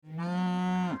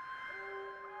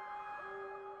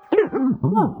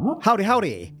Howdy,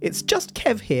 howdy. It's just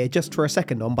Kev here, just for a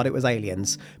second on But It Was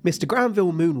Aliens. Mr.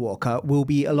 Granville Moonwalker will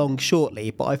be along shortly,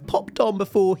 but I've popped on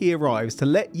before he arrives to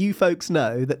let you folks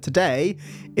know that today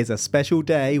is a special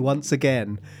day once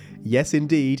again. Yes,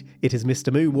 indeed, it is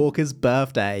Mr. Moonwalker's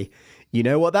birthday. You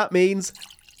know what that means?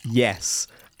 Yes,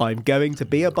 I'm going to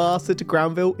be a bastard to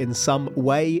Granville in some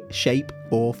way, shape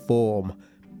or form.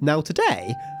 Now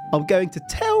today, I'm going to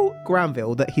tell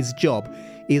Granville that his job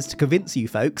is to convince you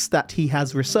folks that he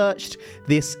has researched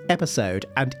this episode,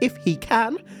 and if he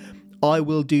can, I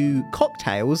will do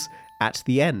cocktails at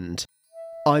the end.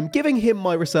 I'm giving him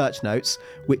my research notes,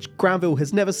 which Granville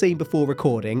has never seen before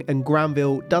recording, and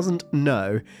Granville doesn't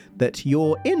know that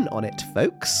you're in on it,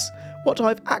 folks. What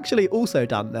I've actually also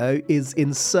done, though, is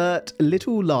insert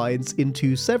little lines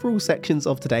into several sections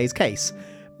of today's case,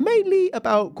 mainly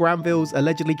about Granville's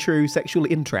allegedly true sexual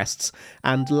interests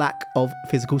and lack of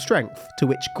physical strength, to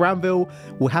which Granville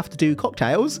will have to do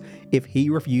cocktails if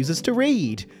he refuses to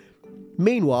read.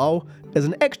 Meanwhile, as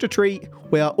an extra treat,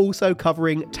 we are also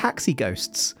covering taxi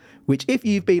ghosts, which if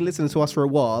you've been listening to us for a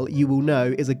while, you will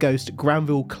know is a ghost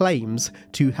Granville claims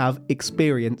to have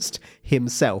experienced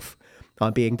himself.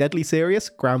 I'm being deadly serious.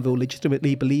 Granville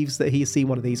legitimately believes that he has seen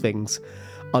one of these things.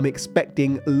 I'm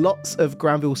expecting lots of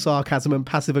Granville sarcasm and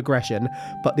passive aggression,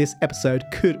 but this episode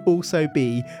could also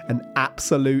be an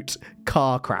absolute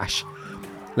car crash.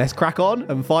 Let's crack on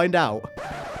and find out.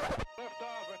 Lift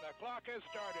off and the clock has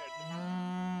started.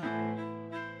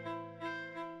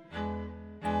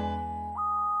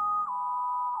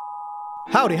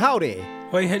 Howdy, howdy,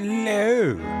 Why,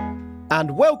 hello.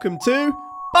 and welcome to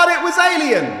But It Was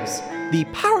Aliens, the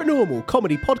paranormal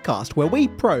comedy podcast where we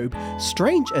probe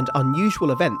strange and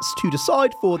unusual events to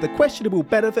decide for the questionable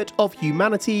benefit of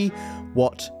humanity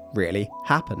what really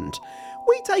happened.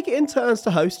 We take it in turns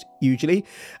to host, usually,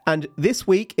 and this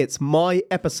week it's my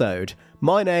episode.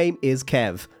 My name is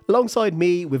Kev. Alongside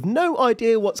me, with no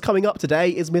idea what's coming up today,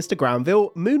 is Mr.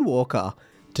 Granville Moonwalker.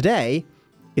 Today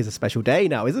is a special day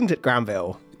now, isn't it,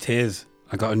 Granville? It is.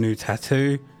 I got a new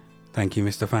tattoo. Thank you,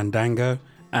 Mr. Fandango.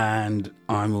 And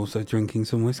I'm also drinking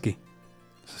some whiskey.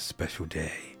 It's a special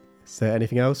day. Is there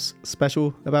anything else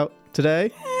special about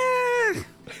today?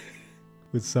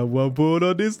 Was someone born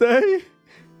on this day?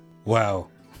 Well,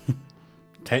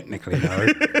 technically no.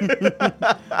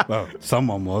 Well,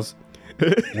 someone was.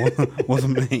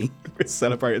 Wasn't me. We're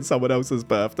celebrating someone else's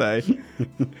birthday.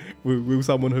 Will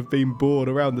someone have been born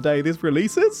around the day this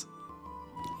releases?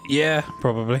 Yeah,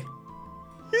 probably.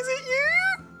 Is it you?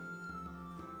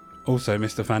 Also,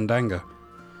 Mr. Fandango.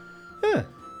 Yeah.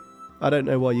 I don't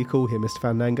know why you call him Mr.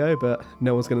 Fandango, but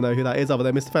no one's going to know who that is other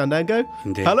than Mr. Fandango.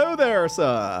 Indeed. Hello there,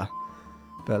 sir.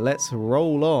 But let's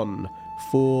roll on,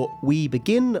 for we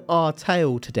begin our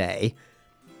tale today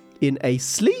in a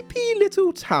sleepy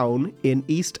little town in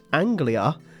East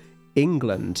Anglia,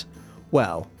 England.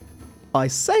 Well, I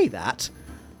say that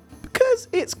because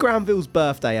it's Granville's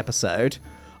birthday episode.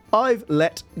 I've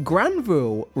let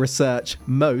Granville research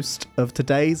most of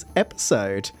today's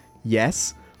episode.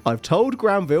 Yes, I've told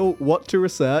Granville what to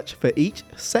research for each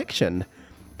section.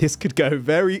 This could go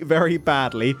very, very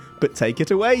badly, but take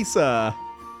it away, sir.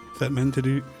 Is that meant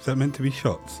to be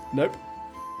shots? Nope.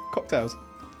 Cocktails.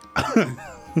 I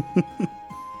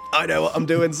know what I'm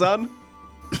doing, son.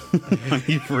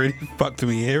 You've really fucked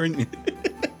me here, haven't you?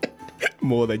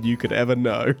 More than you could ever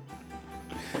know.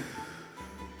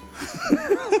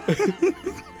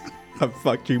 I've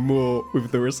fucked you more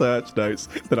with the research notes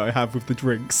than I have with the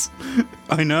drinks.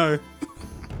 I know.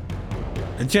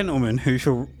 A gentleman who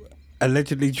shall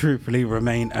allegedly truthfully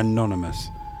remain anonymous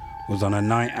was on a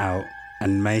night out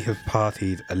and may have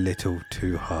partied a little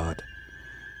too hard.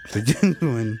 The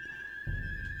gentleman,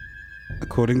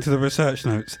 according to the research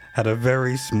notes, had a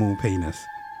very small penis.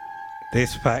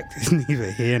 This fact is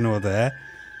neither here nor there,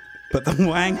 but the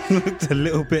wang looked a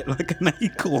little bit like an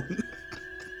acorn.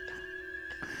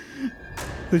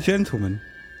 The gentleman,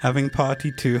 having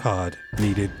partied too hard,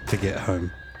 needed to get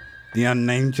home. The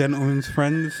unnamed gentleman's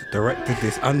friends directed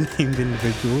this unnamed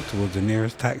individual towards the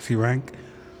nearest taxi rank,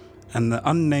 and the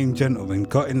unnamed gentleman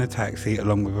got in the taxi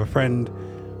along with a friend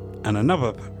and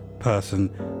another person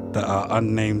that our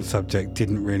unnamed subject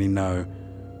didn't really know,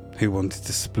 who wanted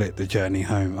to split the journey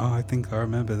home. Oh, I think I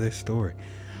remember this story.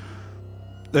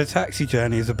 The taxi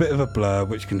journey is a bit of a blur,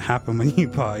 which can happen when you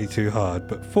party too hard,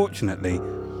 but fortunately,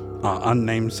 our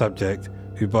unnamed subject,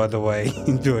 who by the way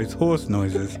enjoys horse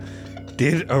noises,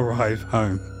 did arrive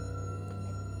home.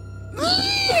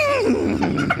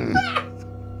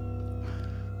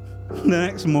 The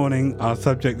next morning, our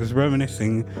subject was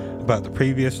reminiscing about the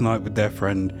previous night with their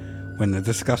friend when the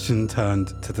discussion turned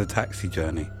to the taxi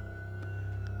journey.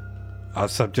 Our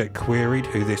subject queried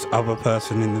who this other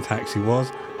person in the taxi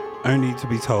was, only to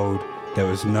be told there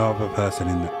was no other person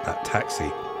in that taxi.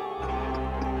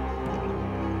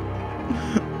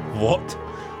 What?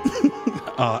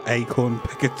 Our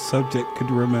acorn-picked subject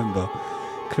could remember,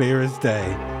 clear as day,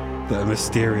 that a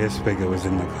mysterious figure was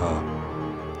in the car.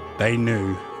 They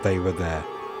knew they were there.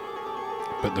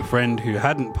 But the friend who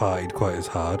hadn't partied quite as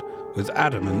hard was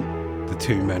adamant the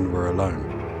two men were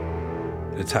alone.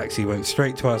 The taxi went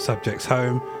straight to our subject's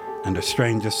home, and a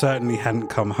stranger certainly hadn't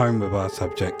come home with our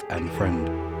subject and friend.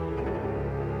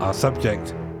 Our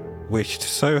subject wished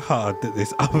so hard that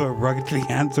this other ruggedly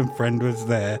handsome friend was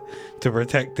there to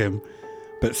protect him,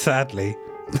 but sadly,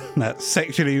 that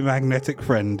sexually magnetic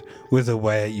friend was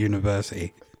away at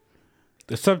university.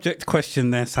 The subject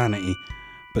questioned their sanity,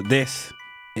 but this,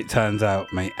 it turns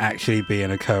out, may actually be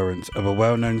an occurrence of a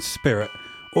well-known spirit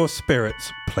or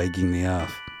spirits plaguing the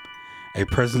earth. A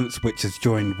presence which has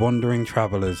joined wandering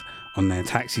travellers on their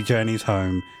taxi journeys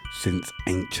home since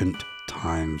ancient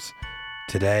times.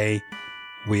 Today,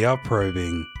 we are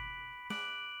probing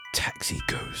taxi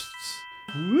ghosts.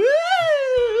 Woo!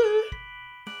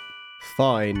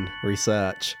 Fine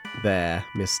research there,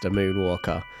 Mr.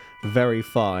 Moonwalker. Very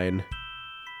fine.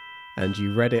 And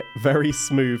you read it very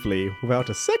smoothly, without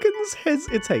a second's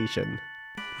hesitation.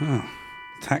 Oh,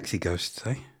 taxi ghosts,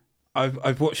 eh?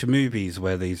 I've watched movies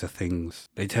where these are things.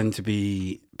 They tend to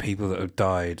be people that have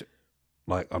died,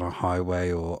 like on a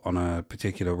highway or on a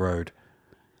particular road.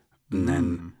 And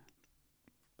then,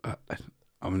 I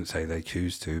wouldn't say they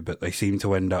choose to, but they seem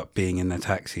to end up being in the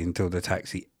taxi until the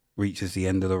taxi reaches the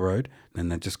end of the road, and then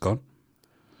they're just gone.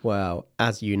 Well,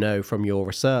 as you know from your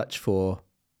research for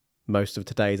most of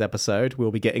today's episode,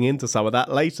 we'll be getting into some of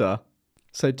that later.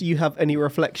 So do you have any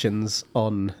reflections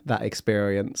on that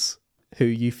experience? Who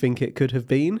you think it could have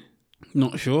been?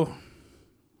 Not sure.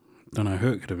 Don't know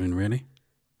who it could have been, really.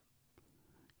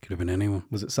 Could have been anyone.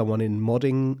 Was it someone in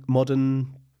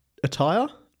modern attire?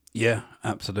 Yeah,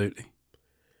 absolutely.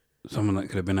 Someone that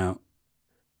could have been out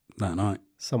that night.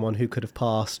 Someone who could have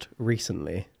passed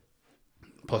recently?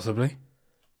 Possibly.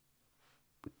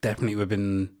 Definitely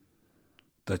within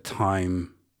the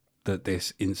time that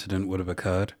this incident would have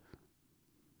occurred.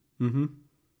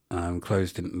 Mm-hmm.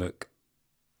 Clothes didn't look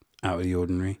out of the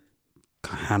ordinary.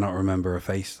 Cannot remember a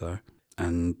face, though.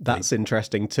 And that's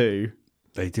interesting too.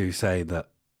 They do say that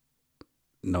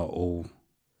not all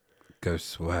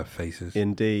ghosts will have faces.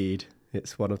 Indeed.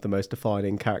 It's one of the most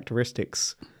defining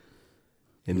characteristics.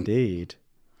 Indeed.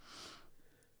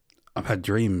 I've had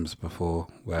dreams before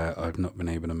where I've not been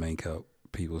able to make out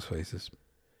people's faces.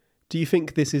 Do you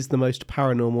think this is the most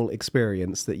paranormal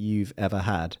experience that you've ever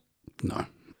had? No.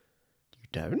 You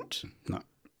don't? No.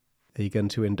 Are you going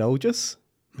to indulge us?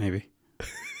 Maybe.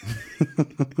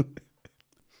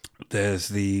 There's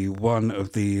the one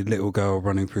of the little girl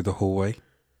running through the hallway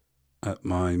at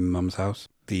my mum's house.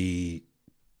 The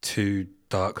two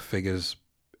dark figures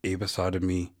either side of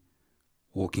me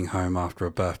walking home after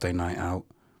a birthday night out.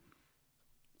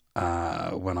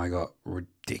 When I got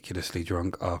ridiculously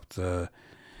drunk after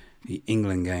the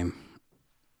England game.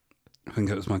 I think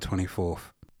it was my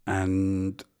 24th.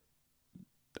 And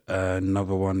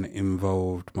another one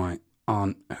involved my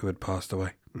aunt who had passed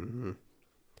away. Mm-hmm.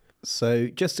 So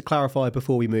just to clarify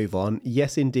before we move on,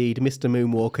 yes indeed, Mr.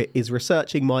 Moonwalker is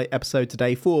researching my episode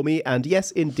today for me, and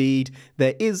yes indeed,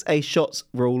 there is a shots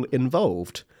rule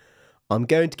involved. I'm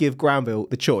going to give Granville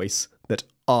the choice that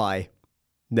I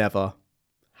never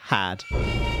had.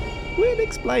 We'll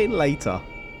explain later.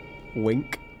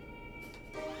 Wink.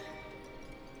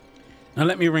 Now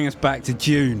let me bring us back to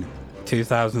June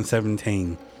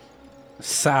 2017.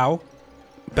 Sal,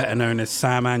 better known as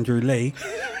Sam Andrew Lee,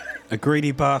 a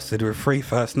greedy bastard with 3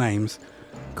 first names,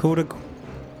 called a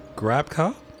grab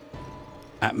car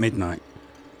at midnight.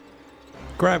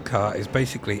 Grab car is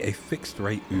basically a fixed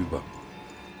rate Uber.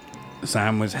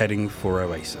 Sam was heading for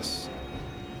Oasis,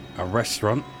 a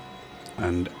restaurant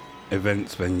and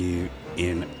events venue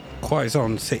in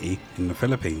Quezon City in the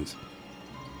Philippines.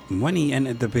 When he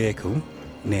entered the vehicle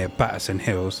near Batterson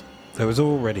Hills, there was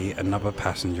already another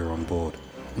passenger on board,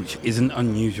 which isn't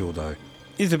unusual though.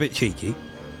 Is a bit cheeky,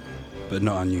 but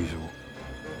not unusual.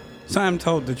 Sam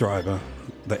told the driver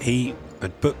that he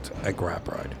had booked a grab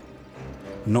ride,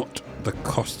 not the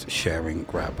cost-sharing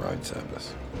grab ride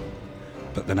service.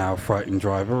 But the now frightened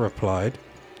driver replied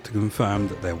to confirm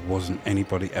that there wasn't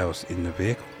anybody else in the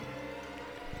vehicle.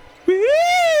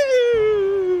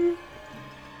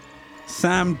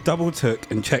 Sam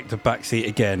double-took and checked the backseat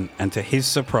again, and to his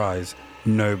surprise,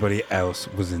 nobody else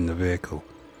was in the vehicle.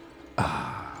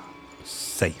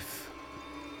 Safe.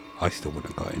 I still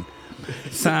wouldn't have got in.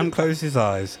 Sam closed his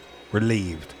eyes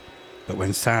relieved. But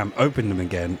when Sam opened them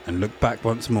again and looked back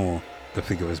once more, the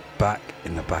figure was back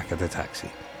in the back of the taxi.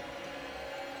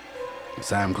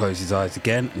 Sam closed his eyes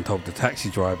again and told the taxi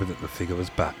driver that the figure was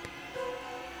back.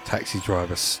 Taxi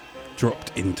driver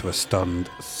dropped into a stunned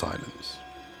silence.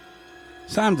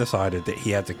 Sam decided that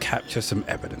he had to capture some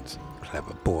evidence.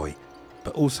 Clever boy,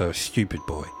 but also a stupid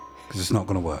boy, because it's not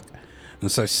going to work. And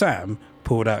so Sam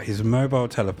pulled out his mobile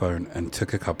telephone and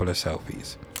took a couple of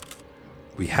selfies.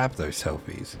 We have those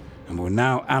selfies, and we'll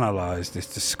now analyse this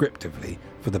descriptively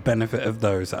for the benefit of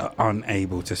those that are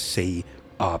unable to see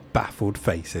our baffled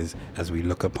faces as we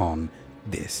look upon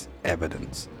this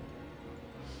evidence.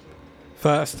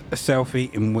 First, a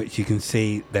selfie in which you can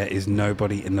see there is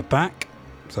nobody in the back.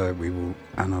 So we will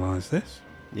analyse this.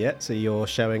 Yeah, so you're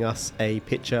showing us a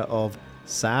picture of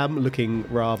Sam looking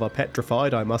rather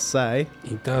petrified, I must say.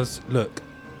 He does look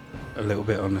a little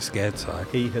bit on the scared side.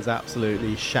 He has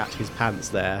absolutely shat his pants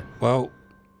there. Well,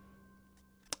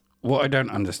 what I don't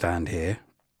understand here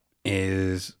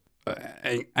is...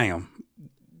 hang on.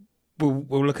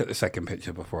 We'll look at the second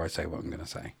picture before I say what I'm going to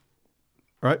say.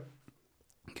 Right.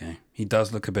 Okay. He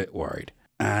does look a bit worried.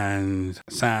 And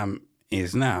Sam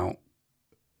is now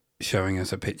showing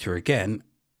us a picture again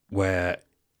where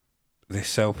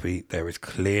this selfie, there is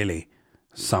clearly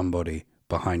somebody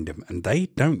behind him. And they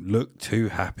don't look too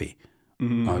happy.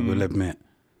 Mm-hmm. I will admit.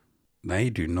 They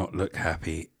do not look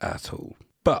happy at all.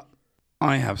 But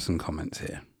I have some comments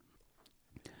here.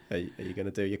 Are you going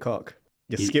to do your cock?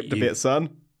 You skipped a bit,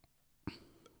 son.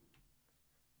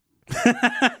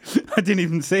 I didn't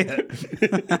even see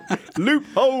it.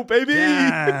 Loophole, baby!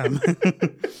 Damn.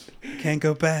 Can't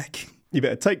go back. You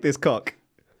better take this cock.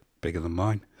 Bigger than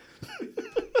mine.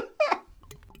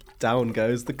 Down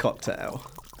goes the cocktail.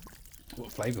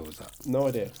 What flavour was that? No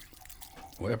idea.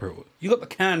 Whatever it was. You got the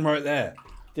can right there.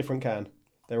 Different can.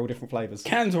 They're all different flavours.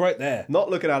 Can's right there. Not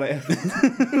looking at it.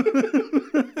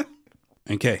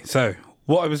 Okay, so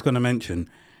what I was going to mention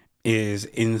is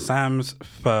in Sam's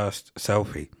first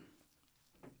selfie.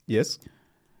 Yes.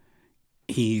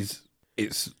 It's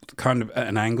kind of at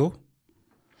an angle.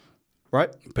 Right.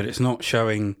 But it's not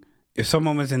showing... If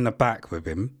someone was in the back with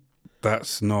him,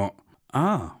 that's not...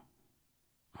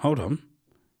 Hold on.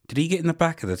 Did he get in the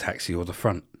back of the taxi or the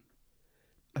front?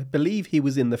 I believe he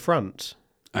was in the front.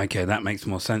 Okay, that makes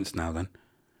more sense now then.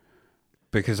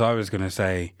 Because I was going to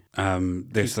say,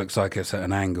 this looks like it's at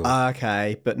an angle.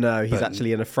 Okay, but no, he's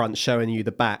actually in the front showing you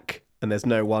the back, and there's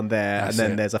no one there, and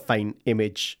then there's a faint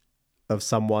image of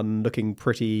someone looking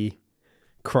pretty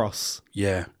cross.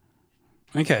 Yeah.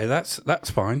 Okay, that's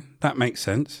fine. That makes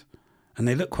sense. And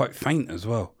they look quite faint as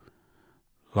well.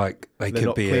 Like they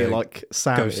could be a like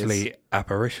Sam ghostly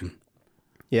apparition.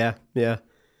 Yeah.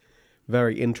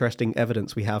 Very interesting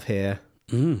evidence we have here.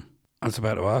 I was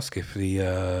about to ask if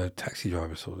the taxi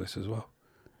driver saw this as well.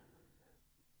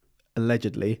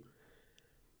 Allegedly.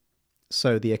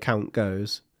 So the account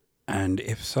goes. And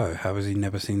if so, how has he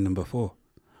never seen them before?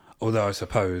 Although I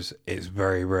suppose it's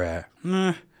very rare.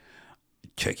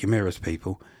 Check your mirrors,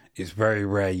 people. It's very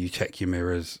rare you check your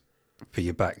mirrors for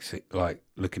your back seat, like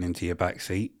looking into your back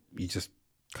seat. You just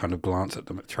kind of glance at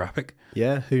them at traffic.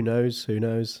 Yeah, who knows?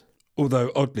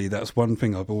 Although, oddly, that's one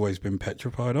thing I've always been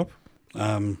petrified of.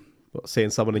 Seeing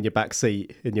someone in your back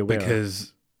seat in your mirror?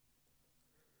 Because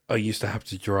I used to have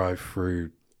to drive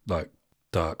through, like,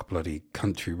 dark, bloody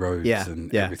country roads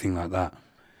and everything like that.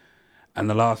 And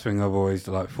the last thing I've always,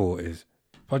 thought is,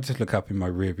 if I just look up in my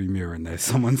rearview mirror and there's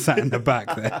someone sat in the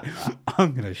back there,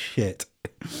 I'm going to shit.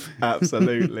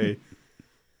 Absolutely.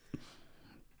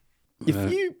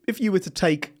 If you were to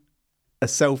take a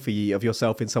selfie of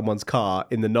yourself in someone's car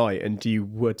in the night and you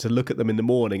were to look at them in the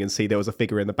morning and see there was a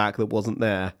figure in the back that wasn't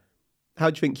there, how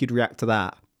do you think you'd react to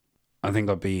that? I think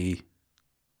I'd be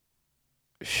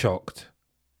shocked,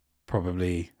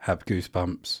 probably have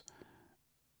goosebumps,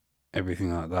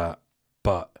 everything like that.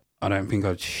 But I don't think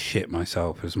I'd shit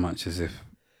myself as much as if...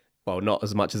 Well, not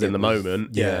as much as in the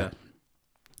moment. Yeah.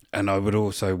 And I would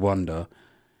also wonder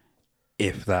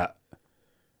if that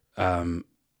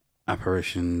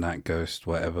apparition, that ghost,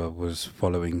 whatever, was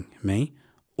following me,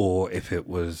 or if it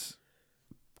was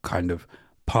kind of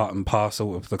part and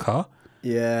parcel of the car.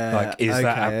 Yeah. Like, is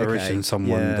that apparition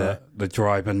someone that the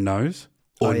driver knows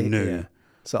or knew? Yeah.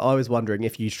 So I was wondering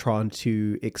if you're trying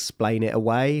to explain it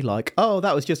away, like, oh,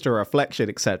 that was just a reflection,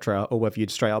 etc., or whether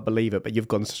you'd straight up believe it, but you've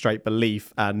gone straight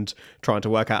belief and trying to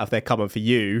work out if they're coming for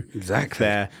you. Exactly. If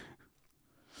they're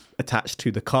attached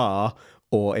to the car,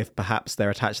 or if perhaps they're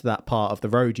attached to that part of the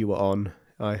road you were on.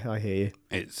 I hear you.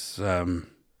 It's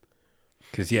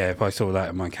because if I saw that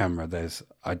in my camera,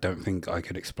 I don't think I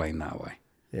could explain that away.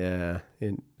 Yeah,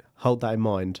 hold that in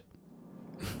mind.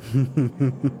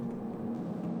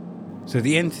 So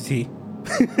the entity...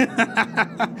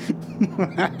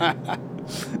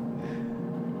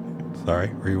 Sorry,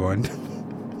 rewind.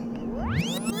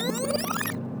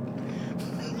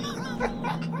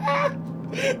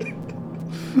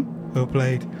 Well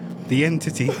played. The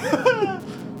entity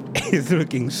is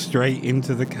looking straight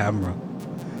into the camera.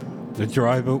 The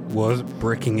driver was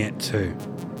bricking it too.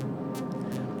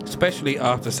 Especially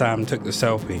after Sam took the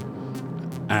selfie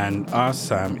and asked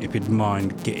Sam if he'd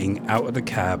mind getting out of the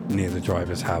cab near the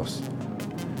driver's house.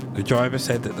 The driver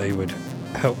said that they would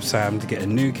help Sam to get a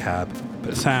new cab,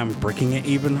 but Sam, bricking it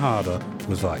even harder,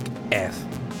 was like, F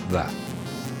that.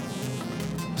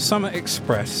 Summit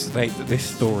Express state that this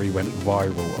story went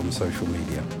viral on social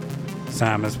media.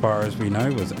 Sam, as far as we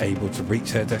know, was able to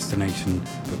reach their destination,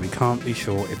 but we can't be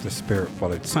sure if the spirit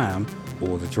followed Sam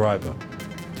or the driver.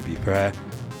 To be fair,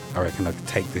 I reckon I could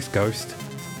take this ghost.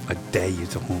 I dare you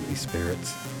to haunt me,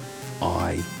 spirits.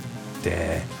 I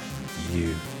dare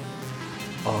you.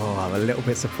 Oh, I'm a little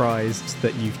bit surprised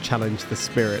that you've challenged the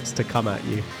spirits to come at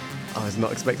you. I was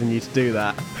not expecting you to do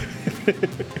that.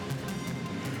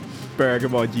 Bearing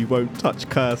in mind, you won't touch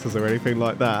curses or anything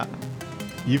like that.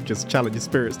 You've just challenged the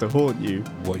spirits to haunt you.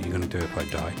 What are you going to do if I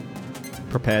die?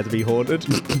 Prepare to be haunted.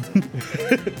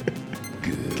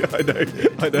 Good.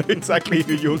 I know exactly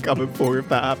who you're coming for if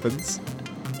that happens.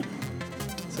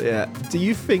 So yeah, do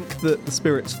you think that the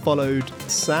spirits followed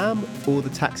Sam or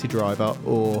the taxi driver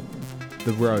or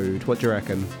the road? What do you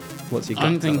reckon? What's your gut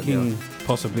I'm telling thinking you?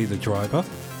 possibly the driver.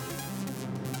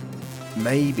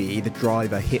 Maybe the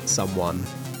driver hit someone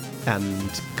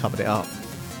and covered it up.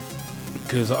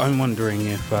 Because I'm wondering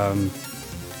if...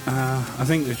 I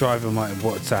think the driver might have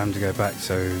wanted Sam to go back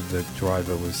so the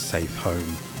driver was safe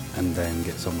home and then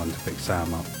get someone to pick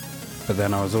Sam up. But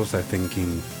then I was also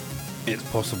thinking it's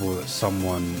possible that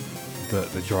someone that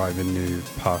the driver knew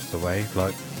passed away.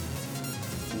 Like,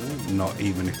 not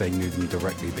even if they knew them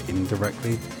directly, but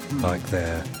indirectly. Like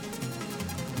their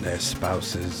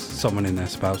spouses, someone in their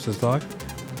spouse's life.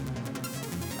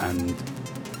 And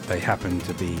they happen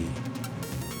to be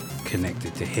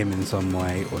connected to him in some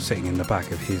way or sitting in the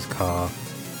back of his car,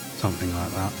 something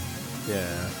like that.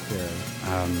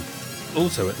 Yeah.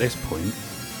 Also, at this point,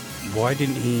 why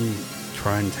didn't he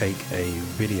try and take a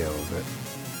video of it?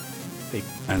 He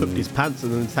pooped his pants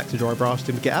and then the taxi driver asked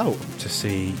him to get out. To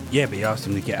see... Yeah, but he asked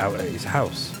him to get out at his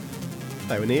house.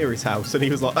 They were near his house and he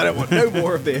was like, I don't want no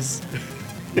more of this.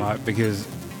 Right, because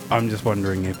I'm just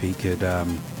wondering if he could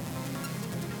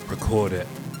record it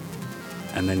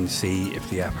and then see if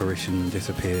the apparition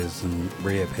disappears and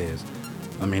reappears.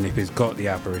 I mean, if he's got the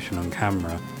apparition on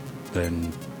camera,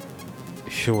 then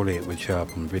surely it would show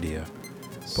up on video.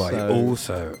 But I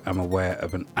also am aware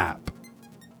of an app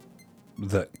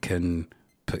that can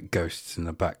put ghosts in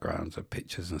the backgrounds of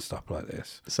pictures and stuff like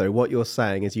this. So what you're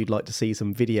saying is you'd like to see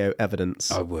some video evidence.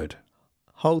 I would.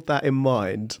 Hold that in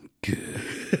mind.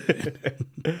 Good.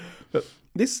 But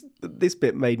this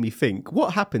bit made me think,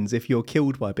 what happens if you're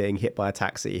killed by being hit by a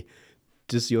taxi?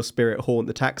 Does your spirit haunt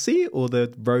the taxi or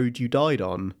the road you died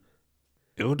on?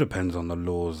 It all depends on the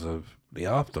laws of the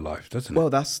afterlife, doesn't it? Well,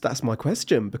 that's my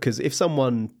question, because if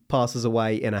someone passes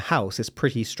away in a house, it's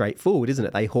pretty straightforward, isn't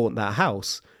it? They haunt that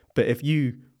house. But if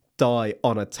you die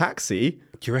on a taxi...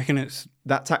 Do you reckon it's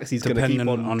that taxi's going to keep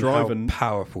on driving? How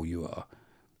powerful you are?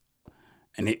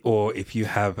 Or if you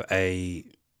have a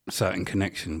certain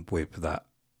connection with that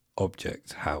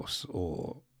object, house,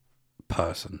 or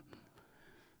person.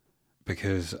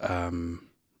 Because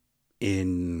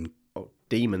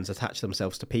demons attach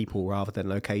themselves to people rather than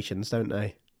locations, don't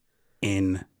they?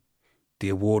 In the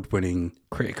award-winning,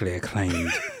 critically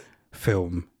acclaimed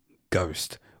film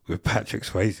Ghost with Patrick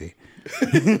Swayze.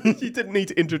 You didn't need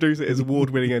to introduce it as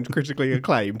award-winning and critically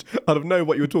acclaimed. I'd have known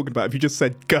what you were talking about if you just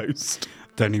said Ghost.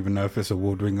 Don't even know if it's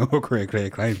award-winning or critically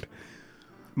acclaimed.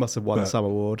 Must have won some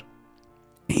award.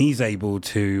 He's able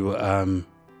to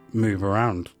move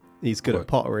around. He's good at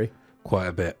pottery. Quite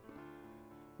a bit.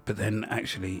 But then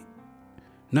actually...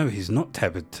 No, he's not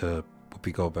tethered to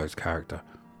Whoopi Goldberg's character.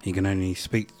 He can only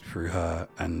speak through her,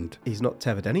 and... He's not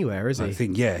tethered anywhere, is he? I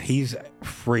think, yeah, he's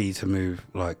free to move,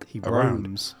 like, he around.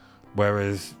 Roams.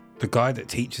 Whereas the guy that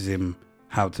teaches him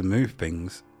how to move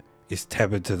things is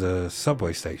tethered to the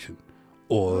subway station.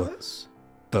 Or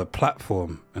the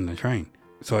platform and the train.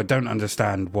 So I don't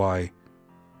understand why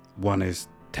one is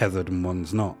tethered and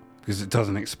one's not. Because it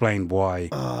doesn't explain why.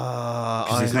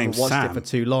 I haven't watched it for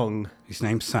too long. His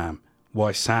name's Sam.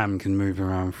 Why Sam can move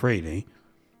around freely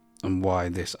and why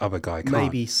this other guy can't.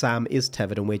 Maybe Sam is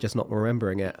tethered and we're just not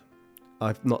remembering it.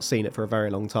 I've not seen it for a very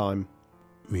long time.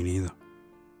 Me neither.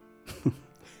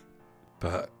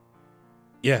 But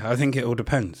Yeah, I think it all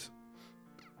depends.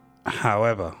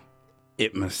 However,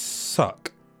 it must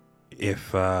suck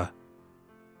if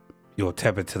you're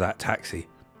tethered to that taxi,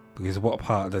 because what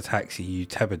part of the taxi are you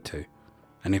tethered to?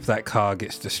 And if that car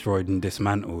gets destroyed and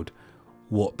dismantled,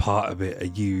 what part of it are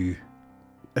you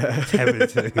tethered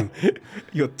to?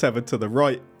 You're tethered to the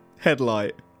right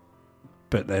headlight.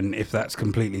 But then if that's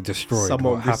completely destroyed,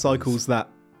 Someone what happens? recycles that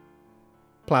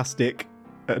plastic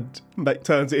and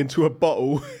turns it into a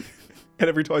bottle. And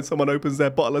every time someone opens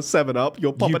their bottle of 7-Up,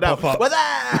 you're popping out. pop up. What's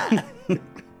that?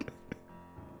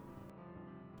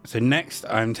 So next,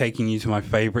 I'm taking you to my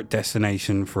favourite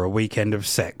destination for a weekend of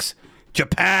sex.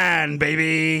 Japan,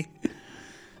 baby!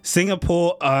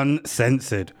 Singapore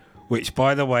Uncensored, which,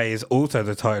 by the way, is also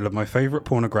the title of my favourite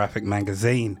pornographic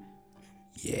magazine.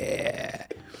 Yeah.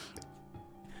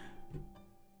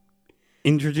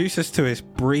 Introduce us to this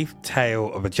brief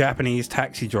tale of a Japanese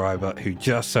taxi driver who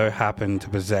just so happened to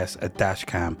possess a dash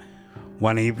cam.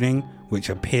 One evening, which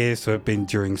appears to have been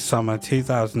during summer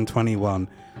 2021,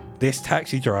 this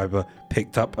taxi driver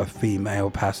picked up a female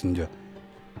passenger.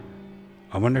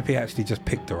 I wonder if he actually just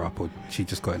picked her up or she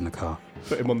just got in the car.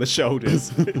 Put him on the shoulders.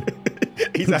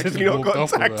 He's Just actually not walked got a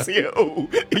off with her. taxi at all.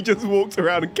 He just walks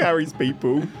around and carries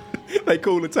people. They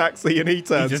call a taxi and he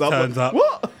turns just up. turns up.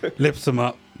 What? Lifts them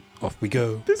up. Off we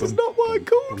go. This is not what I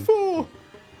called for.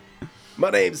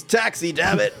 My name's Taxi,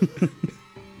 damn it.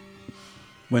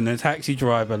 When the taxi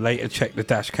driver later checked the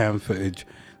dash cam footage,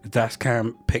 the dash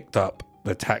cam picked up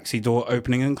the taxi door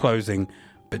opening and closing,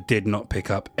 but did not pick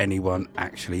up anyone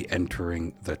actually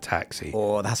entering the taxi.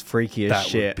 Oh, that's freaky as That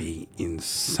shit. would be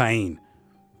insane.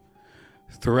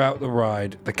 Throughout the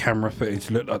ride, the camera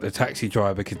footage looked like the taxi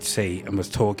driver could see and was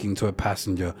talking to a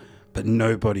passenger, but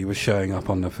nobody was showing up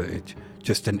on the footage,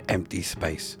 just an empty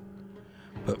space.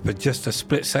 But for just a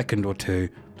split second or two,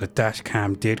 the dash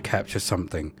cam did capture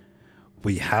something.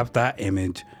 We have that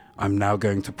image. I'm now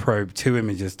going to probe two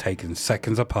images taken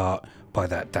seconds apart by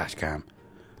that dash cam.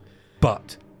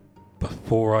 But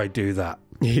before I do that,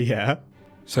 Yeah.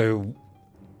 so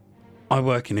I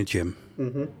work in a gym.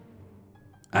 Mm-hmm.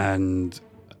 And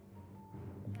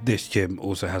this gym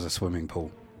also has a swimming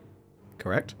pool.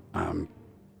 Correct.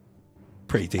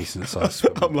 Pretty decent size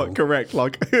swimming I'm like, pool. correct.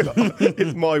 Like,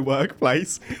 it's my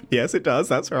workplace. Yes, it does.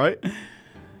 That's right.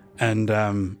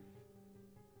 And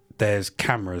there's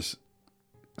cameras.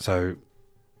 So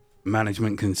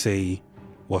management can see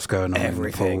what's going on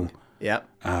Everything. in the pool.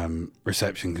 Yeah.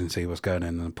 Reception can see what's going on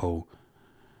in the pool.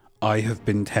 I have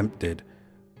been tempted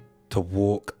to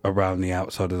walk around the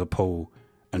outside of the pool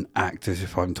and act as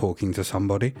if I'm talking to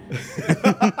somebody.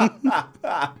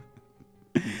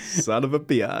 Son of a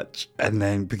biatch. And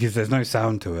then, because there's no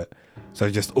sound to it, so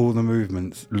just all the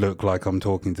movements look like I'm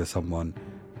talking to someone,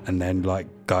 and then like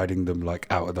guiding them like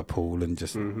out of the pool and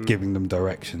just giving them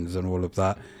directions and all of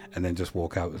that, and then just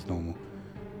walk out as normal.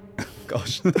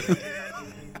 Gosh. You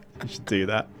should do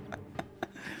that.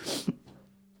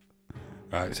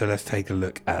 Right, so let's take a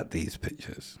look at these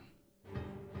pictures.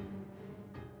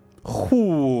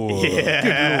 Ooh,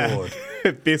 Yeah. good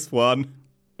lord. This one.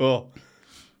 Oh.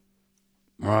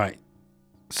 Right,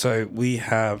 so we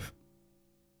have...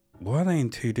 Why are they in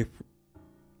two different...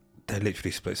 They're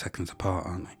literally split seconds apart,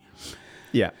 aren't they?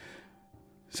 Yeah.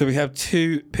 So we have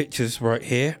two pictures right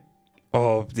here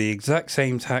of the exact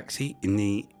same taxi in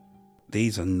the...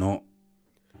 These are not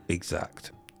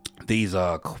exact. These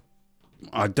are...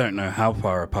 I don't know how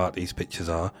far apart these pictures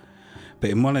are,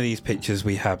 but in one of these pictures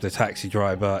we have the taxi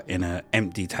driver in an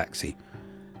empty taxi.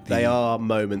 They are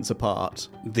moments apart.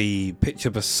 The picture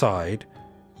beside,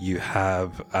 you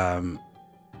have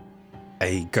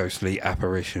a ghostly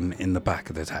apparition in the back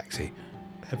of the taxi.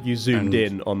 Have you zoomed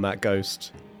And- in on that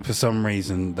ghost? For some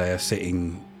reason, they are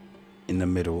sitting in the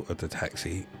middle of the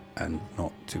taxi and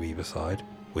not to either side.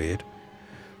 Weird.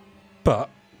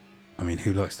 But, I mean,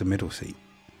 who likes the middle seat?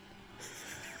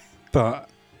 But,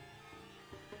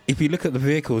 if you look at the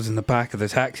vehicles in the back of the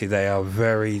taxi, they are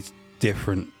very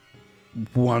different.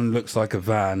 One looks like a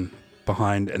van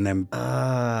behind, and then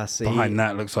See. behind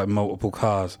that looks like multiple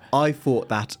cars. I thought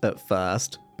that at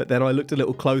first, but then I looked a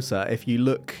little closer. If you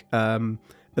look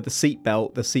at the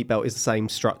seatbelt is the same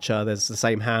structure. There's the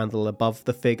same handle above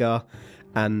the figure,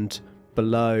 and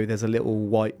below there's a little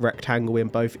white rectangle in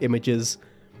both images.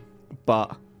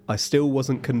 But I still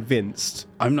wasn't convinced.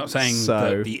 I'm not saying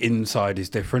So- that the inside is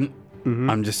different.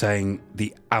 I'm just saying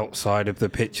the outside of the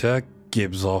picture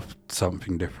gives off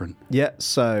something different. Yeah,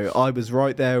 so I was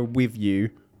right there with you.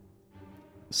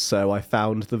 So I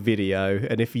found the video,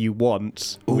 and if you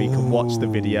want, we can watch the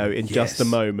video in just a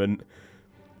yes. moment.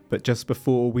 But just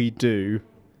before we do,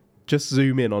 just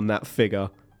zoom in on that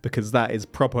figure. because that is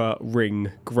proper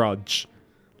Ring Grudge.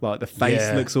 Like, the face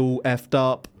Yeah. looks all effed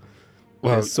up.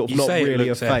 Well, It's sort of you not say really it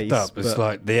looks a face, effed up. It's but-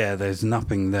 like, yeah, there's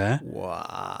nothing there.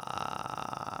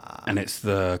 Wow. And it's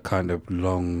the kind of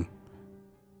long,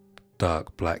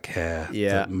 dark black hair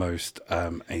Yeah. that most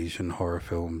Asian horror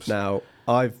films... Now,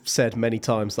 I've said many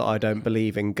times that I don't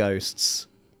believe in ghosts,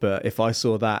 but if I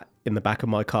saw that in the back of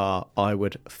my car, I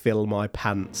would fill my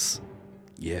pants.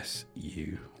 Yes,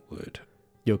 you would.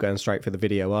 You're going straight for the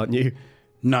video, aren't you?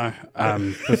 No,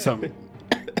 for some...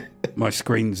 my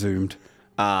screen zoomed.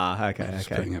 Ah, okay, Just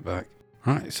okay. putting it back.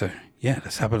 Right, so, yeah,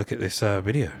 let's have a look at this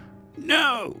video.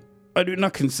 No! I do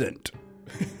not consent.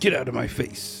 Get out of my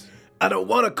face. I don't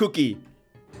want a cookie.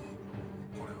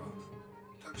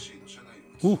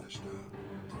 Ooh.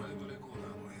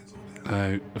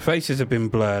 The faces have been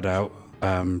blurred out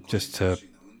just to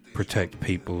protect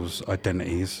people's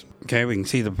identities. Okay, we can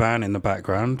see the van in the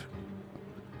background.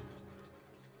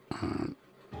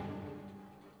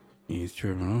 He's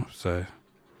driven off, so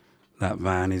that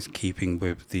van is keeping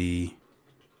with the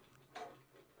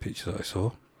picture that I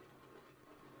saw.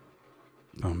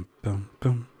 Bum, bum,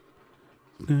 bum.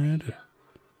 Da-da.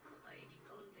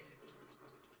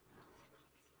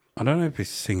 I don't know if he's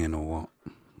singing or what.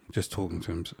 Just talking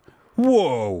to him.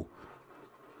 Whoa!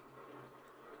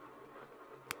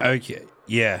 Okay,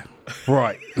 yeah,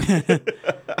 right.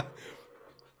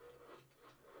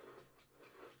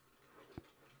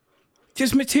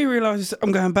 Just materialises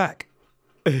I'm going back.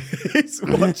 He's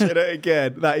watching it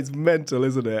again. That is mental,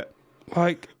 isn't it?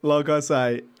 Like I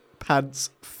say, pants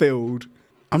filled.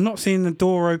 I'm not seeing the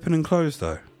door open and close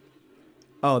though.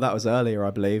 Oh, that was earlier,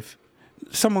 I believe.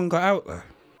 Someone got out though.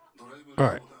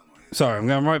 Alright. Sorry, I'm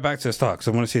going right back to the start because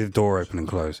I want to see the door open and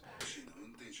close.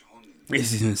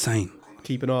 This is insane.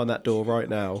 Keep an eye on that door right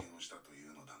now.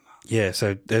 Yeah,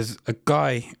 so there's a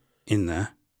guy in there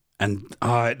and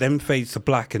it then fades to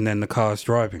black and then the car's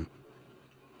driving.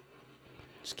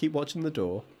 Just keep watching the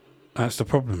door. That's the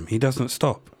problem. He doesn't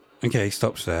stop. Okay, he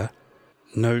stops there.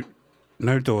 No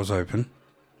doors open.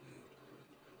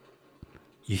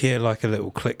 You hear like a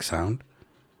little click sound.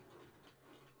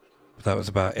 But that was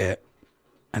about it.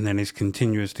 And then he's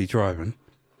continuously driving.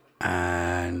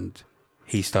 And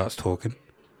he starts talking.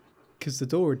 Because the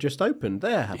door had just opened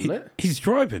there, hadn't it? He's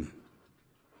driving.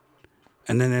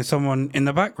 And then there's someone in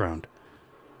the background.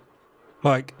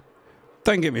 Like,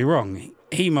 don't get me wrong.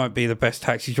 He might be the best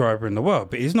taxi driver in the world,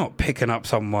 but he's not picking up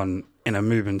someone in a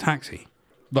moving taxi.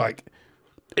 Like,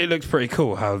 it looks pretty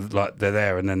cool how, like, they're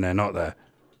there and then they're not there.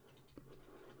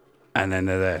 And then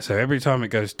they're there. So every time it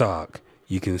goes dark,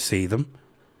 you can see them.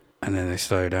 And then they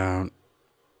slow down.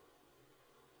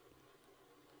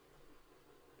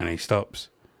 And he stops.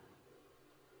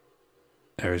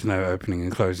 There is no opening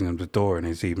and closing of the door, and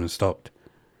he's even stopped.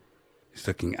 He's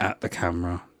looking at the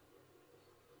camera.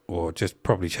 Or just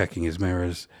probably checking his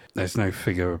mirrors. There's no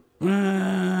figure.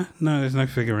 No, there's no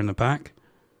figure in the back.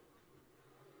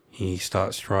 He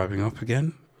starts driving up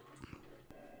again.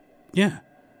 Yeah.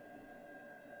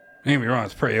 Don't get me wrong,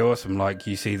 it's pretty awesome. Like,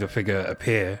 you see the figure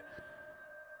appear.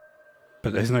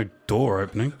 But there's no door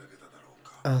opening.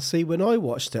 See, when I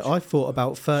watched it, I thought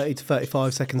about 30 to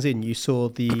 35 seconds in, you saw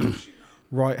the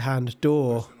right-hand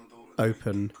door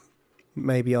open.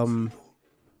 Maybe I'm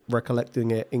recollecting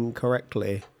it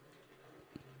incorrectly.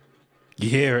 You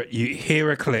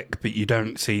hear a click, but you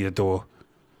don't see the door.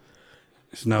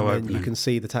 There's no And then opening. you can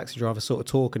see the taxi driver sort of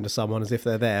talking to someone as if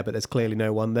they're there, but there's clearly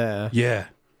no one there. Yeah.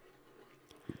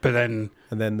 But then,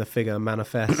 And then the figure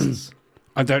manifests.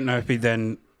 I don't know if he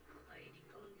then...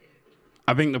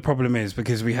 I think the problem is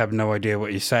because we have no idea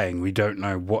what he's saying. We don't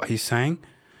know what he's saying.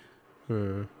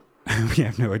 We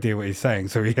have no idea what he's saying,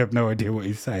 so we have no idea what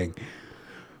he's saying.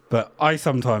 But I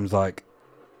sometimes, like,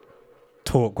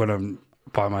 talk when I'm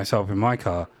by myself in my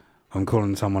car. I'm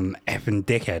calling someone an effing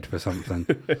dickhead for something.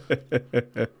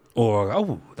 Or,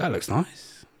 oh, that looks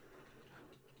nice.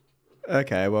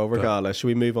 Okay, well, regardless, should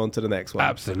we move on to the next one?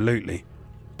 Absolutely.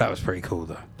 That was pretty cool,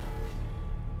 though.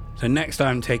 So next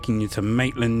I'm taking you to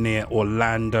Maitland near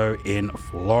Orlando in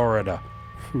Florida.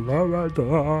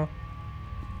 Florida.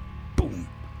 Boom.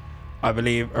 I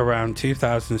believe around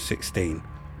 2016.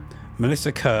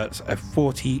 Melissa Kurtz, a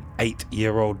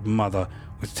 48-year-old mother,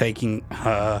 was taking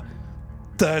her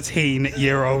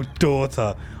 13-year-old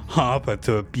daughter, Harper,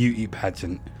 to a beauty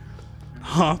pageant.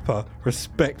 Harper,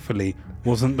 respectfully,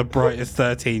 wasn't the brightest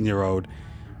 13-year-old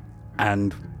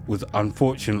and was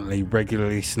unfortunately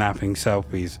regularly snapping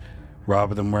selfies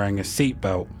rather than wearing a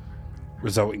seatbelt,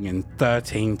 resulting in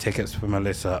 13 tickets for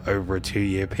Melissa over a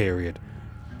 2-year period.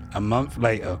 A month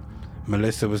later,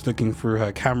 Melissa was looking through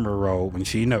her camera roll when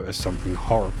she noticed something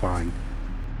horrifying.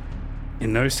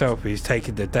 In those selfies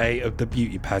taken the day of the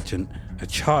beauty pageant, a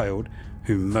child,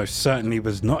 who most certainly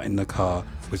was not in the car,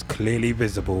 was clearly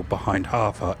visible behind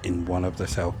Harper in one of the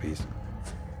selfies.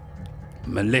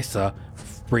 Melissa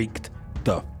freaked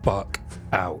the fuck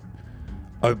out,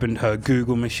 opened her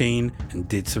Google machine and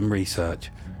did some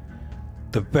research.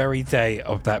 The very day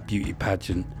of that beauty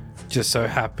pageant just so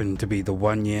happened to be the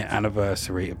 1 year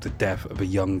anniversary of the death of a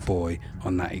young boy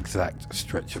on that exact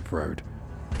stretch of road.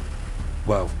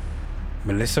 Well,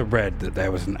 Melissa read that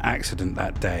there was an accident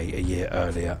that day a year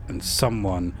earlier and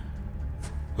someone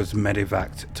was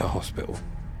medevaced to hospital.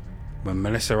 When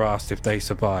Melissa asked if they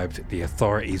survived, the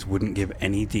authorities wouldn't give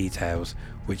any details,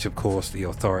 which of course the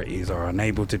authorities are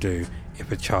unable to do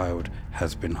if a child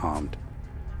has been harmed.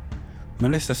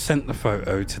 Melissa sent the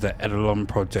photo to the Edelon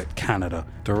Project Canada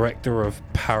Director of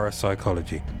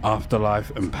Parapsychology, Afterlife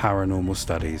and Paranormal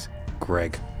Studies,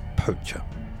 Greg Poacher.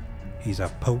 He's a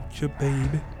poacher,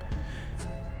 baby.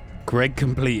 Greg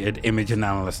completed image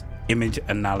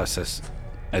analysis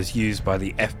as used by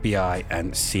the FBI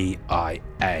and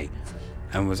CIA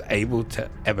and was able to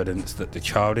evidence that the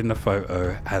child in the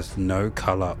photo has no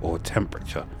colour or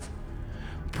temperature,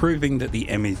 proving that the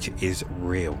image is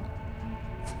real.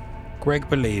 Greg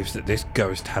believes that this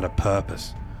ghost had a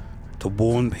purpose, to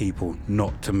warn people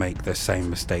not to make the same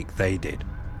mistake they did.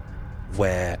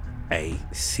 Wear a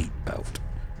seatbelt.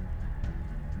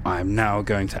 I am now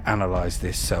going to analyse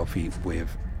this selfie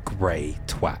with Grey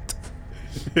Twat.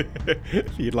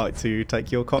 If you'd like to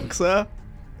take your cock, sir.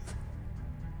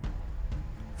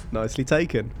 Nicely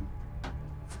taken.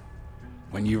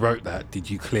 When you wrote that, did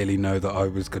you clearly know that I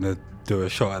was going to do a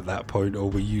shot at that point, or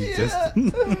were you just...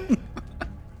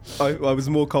 I was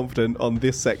more confident on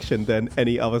this section than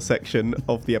any other section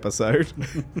of the episode.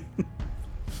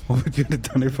 What would you have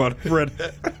done if I'd read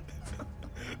it?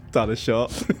 Done a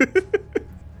shot.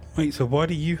 Wait, so why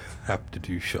do you have to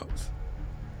do shots?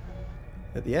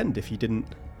 At the end, if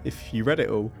you read it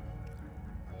all.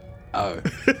 Oh.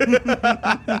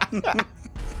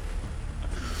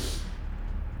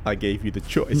 I gave you the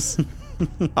choice.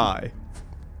 I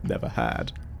never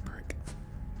had. Prick.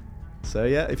 So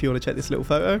yeah, if you want to check this little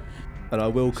photo, and I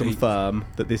will confirm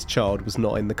that this child was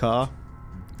not in the car.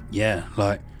 Yeah,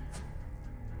 like,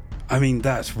 I mean,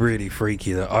 that's really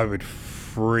freaky. That I would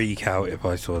freak out if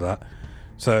I saw that.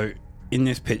 So in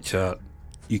this picture,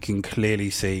 you can clearly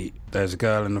see there's a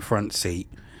girl in the front seat.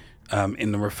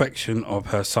 In the reflection of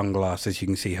her sunglasses, you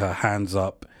can see her hands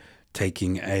up,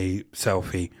 taking a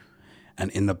selfie.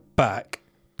 And in the back,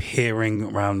 peering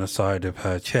around the side of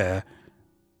her chair,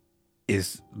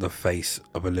 is the face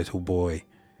of a little boy.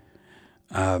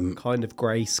 Kind of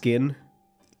grey skin.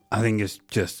 I think it's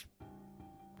just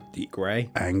the Grey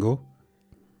angle.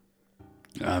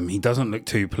 He doesn't look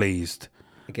too pleased.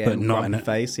 again, but not in a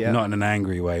face, yeah. Not in an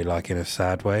angry way, like in a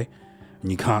sad way.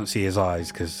 And you can't see his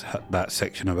eyes because that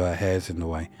section of her hair's in the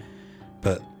way.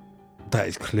 But that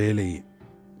is clearly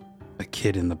a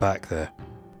kid in the back there.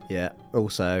 Yeah.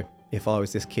 Also, if I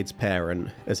was this kid's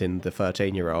parent, as in the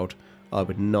 13-year-old, I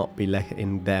would not be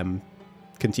letting them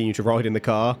continue to ride in the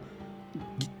car.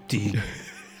 Do you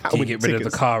get rid of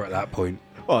the car at that point?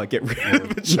 Oh, I get rid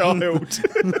of the child.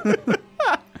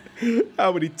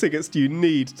 How many tickets do you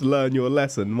need to learn your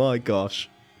lesson? My gosh.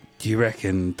 Do you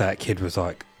reckon that kid was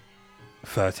like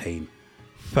 13?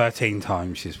 13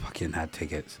 times she's fucking had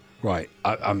tickets. Right,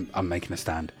 I'm making a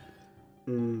stand.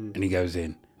 And he goes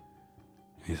in.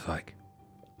 He's like,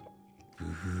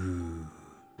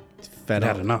 Fed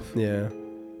up. had enough. Yeah.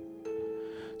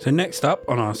 So next up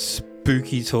on our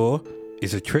spooky tour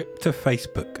is a trip to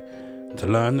Facebook to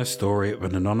learn the story of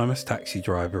an anonymous taxi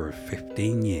driver of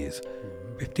 15 years.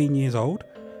 15 years old?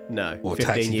 No, Or 15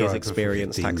 taxi years driver for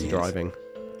experience 15 taxi years. driving.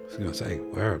 I was going to say,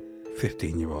 where are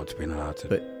 15-year-olds been allowed to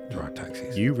drive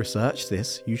taxis? You researched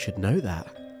this. You should know that.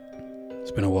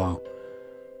 It's been a while.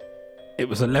 It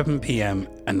was 11 p.m.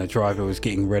 and the driver was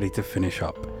getting ready to finish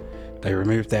up. They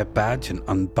removed their badge and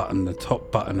unbuttoned the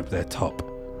top button of their top.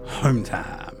 Home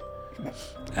time.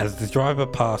 As the driver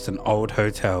passed an old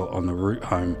hotel on the route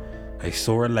home, they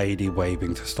saw a lady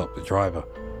waving to stop the driver.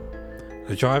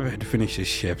 The driver had finished his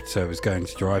shift, so was going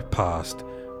to drive past,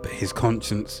 but his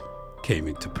conscience came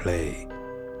into play.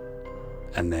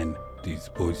 And then these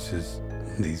voices.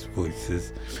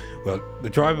 Well, the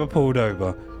driver pulled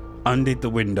over, undid the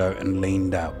window and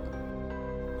leaned out.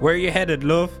 "Where are you headed,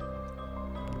 love?"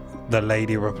 The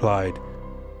lady replied,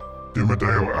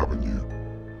 Dimmadale Avenue,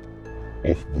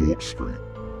 off Wart Street.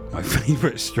 "My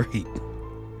favourite street."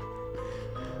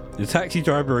 The taxi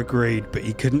driver agreed, but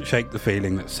he couldn't shake the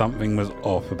feeling that something was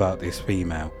off about this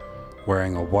female,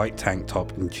 wearing a white tank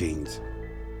top and jeans.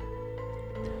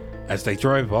 As they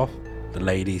drove off, The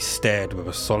lady stared with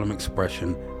a solemn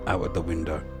expression out at the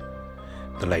window.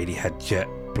 The lady had jet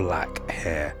black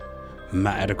hair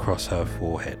matted across her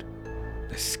forehead.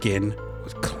 The skin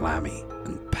was clammy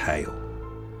and pale.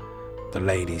 The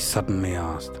lady suddenly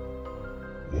asked,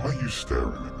 Why are you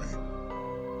staring at me?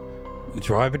 The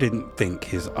driver didn't think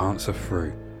his answer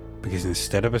through, because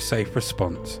instead of a safe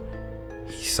response,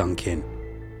 he sunk in.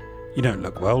 You don't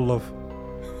look well, love.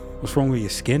 What's wrong with your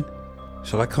skin?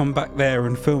 Shall I come back there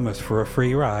and film us for a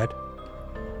free ride?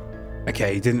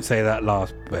 Okay, he didn't say that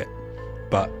last bit,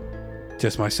 but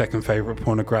just my second favourite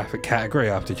pornographic category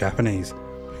after Japanese.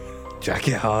 Jack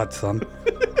it hard, son.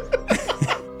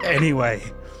 Anyway,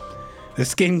 the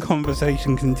skin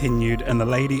conversation continued and the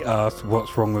lady asked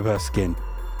what's wrong with her skin,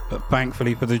 but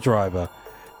thankfully for the driver,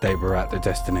 they were at the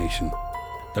destination.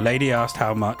 The lady asked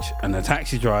how much and the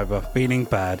taxi driver, feeling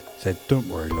bad, said, "Don't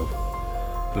worry, love."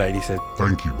 The lady said,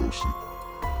 Thank you, Wilson.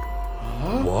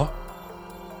 What?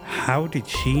 How did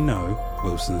she know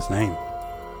Wilson's name?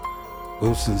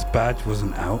 Wilson's badge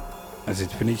wasn't out as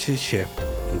he'd finished his shift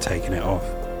and taken it off.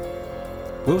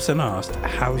 Wilson asked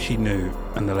how she knew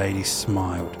and the lady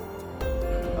smiled.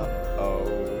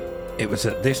 It was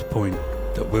at this point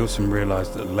that Wilson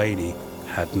realised that the lady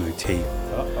had no teeth,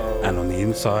 and on the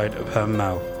inside of her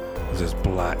mouth was as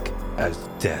black as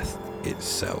death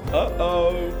itself.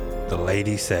 The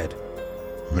lady said,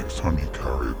 Next time you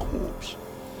carry a corpse,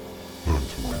 learn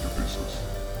to mind your business.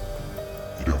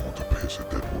 You don't want to piss a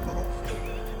dead woman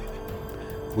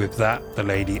off. With that, the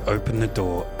lady opened the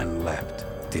door and left,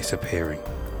 disappearing.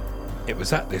 It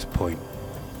was at this point,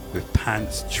 with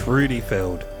pants truly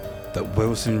filled, that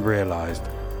Wilson realised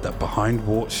that behind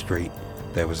Wart Street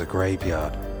there was a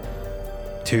graveyard.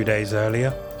 2 days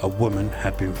earlier, a woman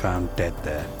had been found dead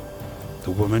there.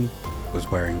 The woman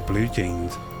was wearing blue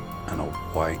jeans and a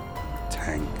white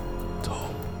tank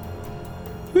top.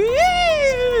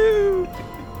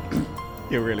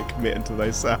 You're really committing to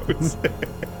those sounds.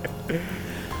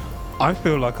 I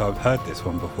feel like I've heard this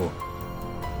one before.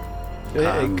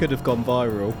 It could have gone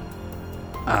viral.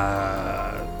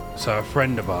 So a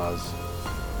friend of ours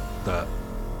that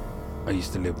I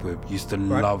used to live with used to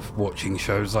love watching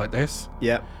shows like this.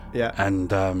 Yeah.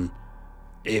 And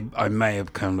I may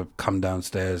have kind of come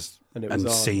downstairs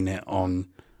and seen it on.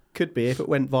 Could be. If it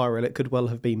went viral, it could well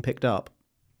have been picked up.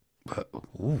 But,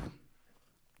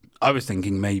 I was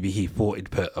thinking maybe he thought he'd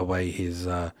put away his...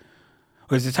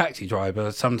 he's a taxi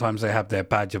driver. Sometimes they have their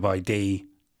badge of ID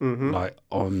like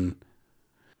on...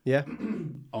 Yeah.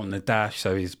 On the dash,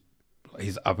 so his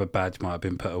other badge might have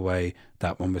been put away.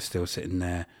 That one was still sitting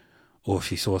there. Or if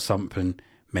he saw something,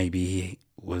 maybe he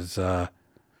was...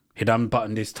 he'd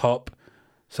unbuttoned his top,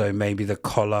 so maybe the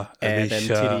collar of his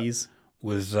shirt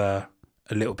was a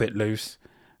little bit loose,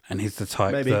 and he's the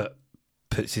type that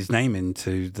puts his name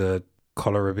into the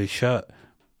collar of his shirt,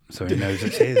 so he knows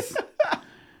it's his.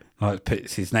 Like,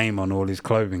 puts his name on all his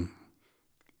clothing.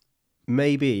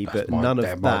 Maybe, but none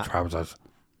of that... trousers.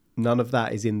 None of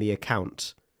that is in the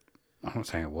account. I'm not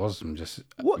saying it was. I'm just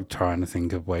trying to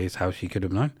think of ways how she could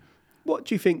have known. What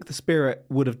do you think the spirit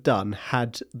would have done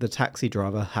had the taxi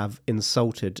driver have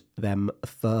insulted them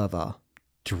further?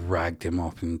 Dragged him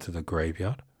off into the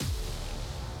graveyard.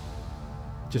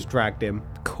 Just dragged him.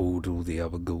 Called all the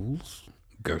other ghouls.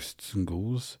 Ghosts and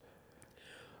ghouls.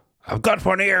 I've got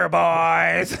one here,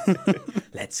 boys!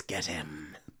 Let's get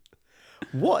him.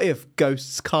 What if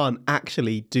ghosts can't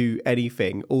actually do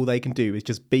anything? All they can do is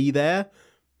just be there?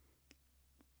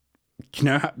 You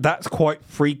know, that's quite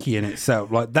freaky in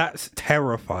itself. Like, that's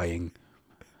terrifying.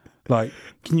 Like,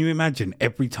 can you imagine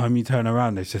every time you turn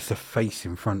around, there's just a face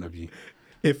in front of you?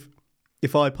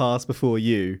 If I pass before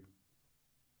you,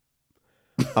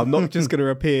 I'm not just going to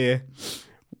appear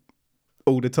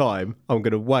all the time. I'm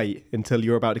going to wait until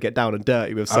you're about to get down and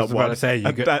dirty with someone. I was about to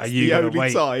say, that's the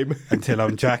only time. Until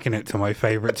I'm jacking it to my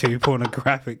favourite 2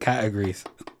 pornographic categories.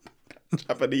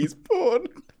 Japanese porn.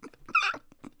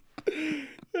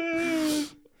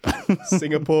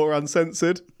 Singapore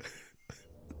Uncensored.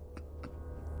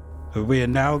 We are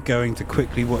now going to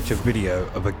quickly watch a video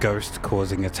of a ghost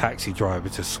causing a taxi driver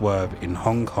to swerve in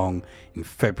Hong Kong in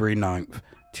February 9th,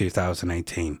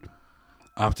 2018.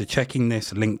 After checking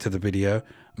this link to the video,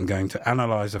 I'm going to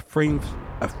analyse a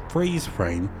freeze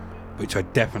frame, which I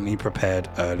definitely prepared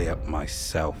earlier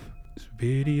myself. It's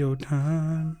video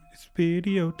time. It's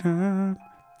video time.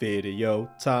 Video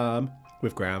time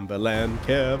with Granville and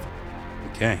Kev.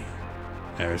 Okay,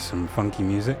 there is some funky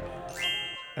music.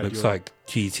 And looks like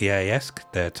GTA-esque.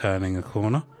 They're turning a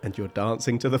corner. And you're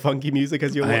dancing to the funky music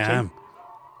as you're watching? I am.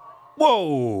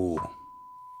 Whoa!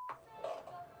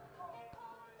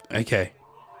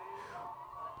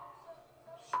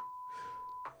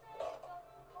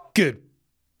 Good.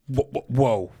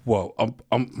 Whoa.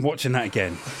 I'm watching that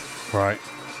again. Right.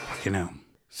 Fucking hell.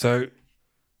 So,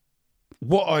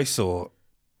 what I saw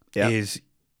is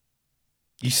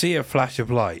you see a flash of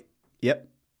light. Yep.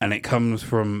 And it comes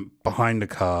from behind the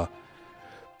car,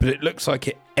 but it looks like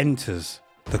it enters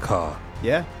the car.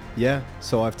 Yeah.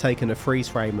 So I've taken a freeze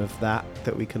frame of that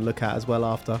we can look at as well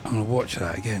after. I'm going to watch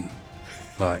that again.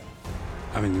 Like,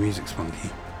 I mean, the music's funky.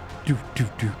 Do.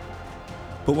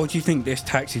 But what do you think this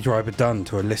taxi driver done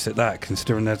to elicit that,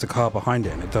 considering there's a car behind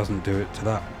it and it doesn't do it to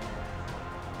that?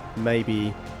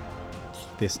 Maybe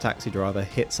this taxi driver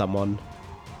hit someone.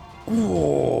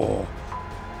 Whoa.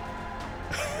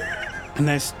 And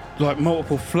there's like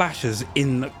multiple flashes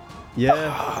in the...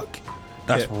 Yeah. Fuck.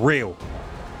 That's real.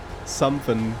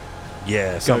 Something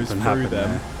goes through happened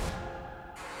them.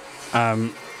 There.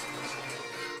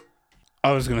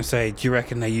 I was going to say, do you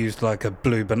reckon they used like a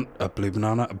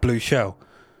blue shell?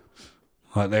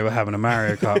 Like they were having a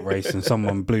Mario Kart race and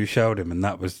someone blue shelled him and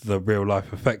that was the real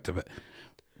life effect of it.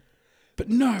 But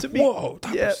no,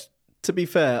 To be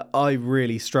fair, I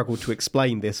really struggled to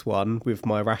explain this one with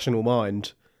my rational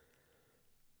mind.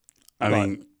 I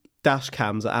mean, dash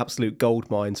cams are absolute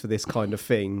gold mines for this kind of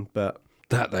thing, but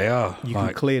that they are. You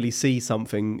can clearly see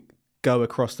something go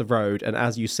across the road and,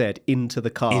 as you said, into the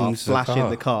car, flash in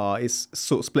the car. It's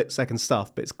sort of split-second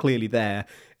stuff, but it's clearly there.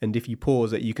 And if you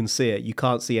pause it, you can see it. You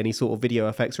can't see any sort of video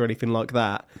effects or anything like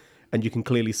that. And you can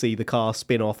clearly see the car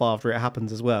spin off after it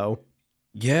happens as well.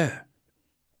 Yeah.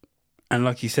 And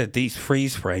like you said, these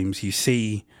freeze frames, you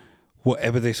see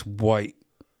whatever this white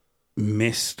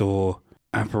mist or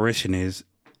apparition is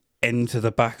into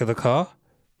the back of the car.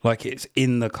 Like it's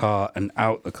in the car and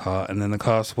out the car, and then the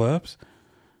car swerves.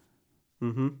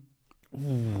 Mm-hmm.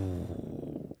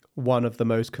 Ooh. One of the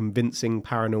most convincing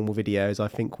paranormal videos I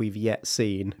think we've yet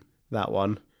seen, that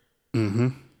one. Mm-hmm.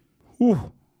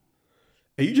 Ooh.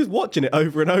 Are you just watching it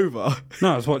over and over?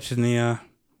 No, I was watching I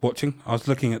was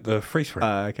looking at the freeze frame.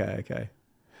 Okay.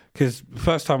 Because the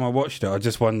first time I watched it, I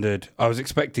just wondered, I was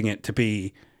expecting it to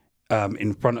be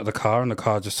in front of the car and the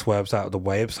car just swerves out of the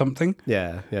way of something.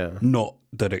 Yeah. Not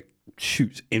that it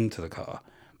shoots into the car.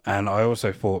 And I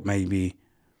also thought maybe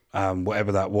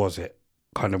whatever that was, it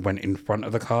kind of went in front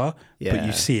of the car, but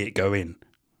you see it go in.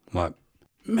 Like,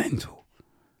 mental.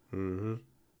 Mm-hmm.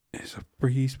 It's a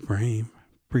freeze frame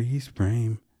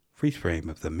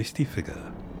of the misty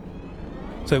figure.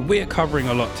 So we're covering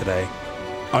a lot today.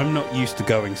 I'm not used to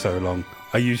going so long.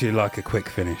 I usually like a quick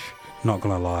finish, not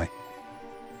gonna lie.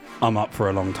 I'm up for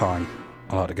a long time.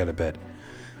 I like to go to bed.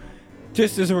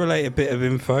 Just as a related bit of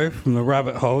info from the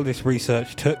rabbit hole this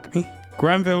research took me,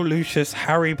 Granville Lucius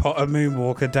Harry Potter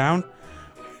Moonwalker down,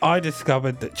 I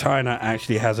discovered that China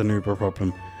actually has an Uber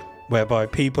problem, whereby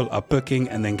people are booking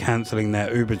and then cancelling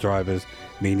their Uber drivers,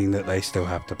 meaning that they still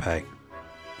have to pay.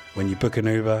 When you book an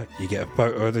Uber, you get a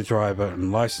photo of the driver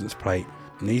and license plate,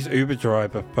 and these Uber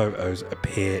driver photos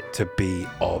appear to be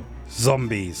of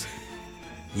zombies.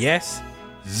 Yes,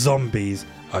 zombies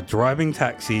are driving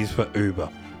taxis for Uber.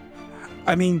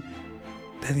 I mean,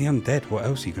 they're the undead. What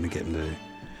else are you going to get them to do?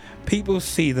 People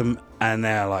see them and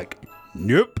they're like,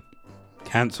 nope,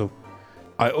 cancel.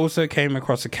 I also came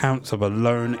across accounts of a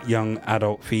lone young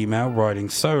adult female riding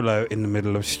solo in the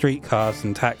middle of streetcars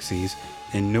and taxis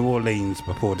in New Orleans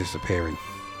before disappearing.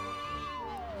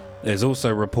 There's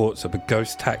also reports of a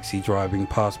ghost taxi driving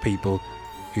past people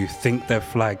who think they've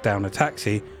flagged down a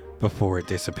taxi before it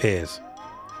disappears.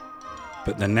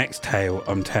 But the next tale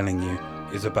I'm telling you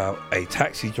is about a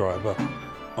taxi driver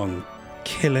on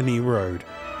Killarney Road,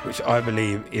 which I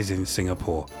believe is in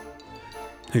Singapore,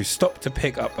 who stopped to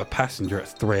pick up a passenger at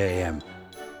 3 a.m.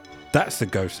 That's the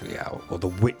ghostly hour, or the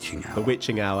witching hour. The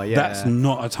witching hour, yeah. That's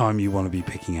not a time you want to be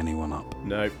picking anyone up.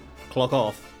 No. Clock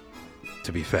off.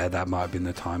 To be fair, that might have been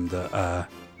the time that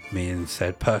me and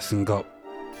said person got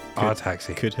our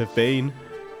taxi. Could have been.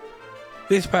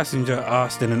 This passenger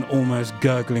asked in an almost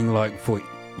gurgling-like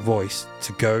voice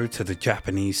to go to the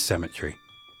Japanese cemetery.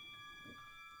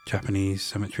 Japanese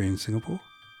cemetery in Singapore?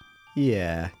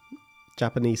 Yeah.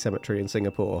 Japanese cemetery in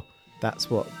Singapore. That's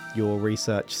what your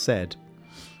research said.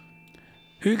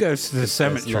 Who goes to the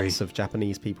cemetery? There's lots of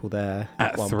Japanese people there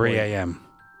at 3 a.m.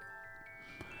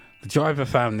 The driver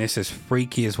found this as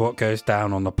freaky as what goes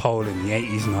down on the pole in the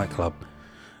 80s nightclub,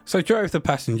 so drove the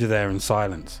passenger there in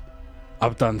silence.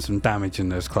 I've done some damage in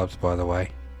those clubs, by the way.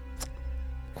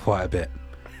 Quite a bit.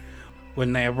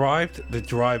 When they arrived, the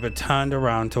driver turned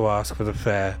around to ask for the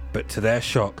fare, but to their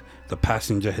shock, the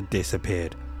passenger had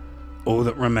disappeared. All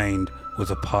that remained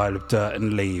was a pile of dirt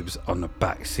and leaves on the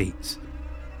back seats.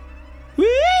 Woo!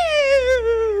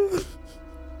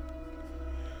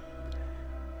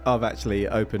 I've actually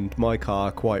opened my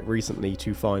car quite recently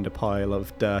to find a pile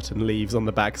of dirt and leaves on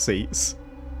the back seats.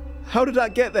 How did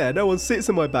that get there? No one sits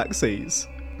in my back seats.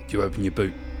 Do you open your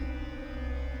boot?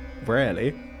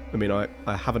 Rarely. I mean,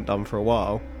 I haven't done for a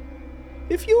while.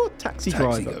 If you're a taxi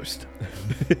driver... ghost.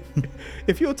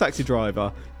 If you're a taxi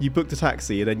driver, you booked a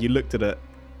taxi and then you looked at it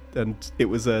and it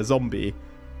was a zombie,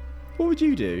 what would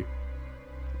you do?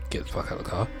 Get the fuck out of the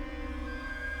car.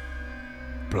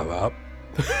 Blow it up.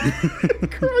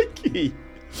 Crikey!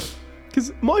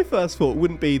 Because my first thought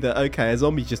wouldn't be that, okay, a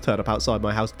zombie just turned up outside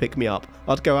my house to pick me up.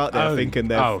 I'd go out there thinking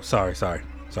that... Oh, sorry.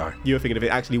 You were thinking if it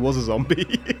actually was a zombie.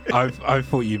 I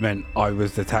thought you meant I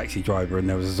was the taxi driver and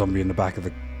there was a zombie in the back of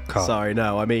the car. Sorry,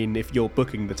 no. I mean, if you're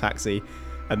booking the taxi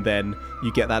and then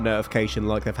you get that notification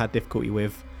like they've had difficulty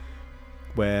with,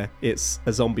 where it's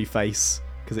a zombie face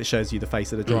because it shows you the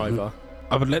face of the driver.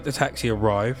 I would let the taxi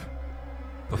arrive.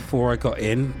 Before I got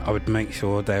in, I would make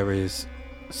sure there is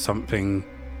something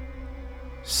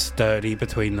sturdy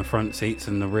between the front seats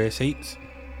and the rear seats.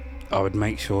 I would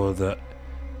make sure that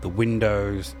the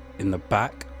windows in the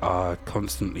back are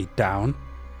constantly down,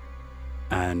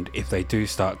 and if they do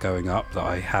start going up, that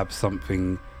I have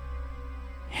something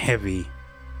heavy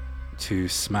to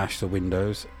smash the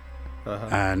windows.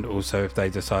 And also if they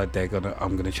decide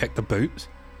I'm gonna check the boots,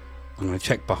 I'm gonna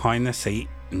check behind the seat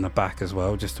in the back as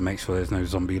well, just to make sure there's no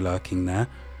zombie lurking there,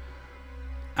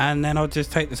 and then I'll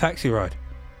just take the taxi ride.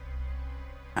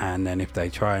 And then if they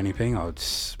try anything, I'll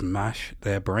smash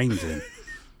their brains in.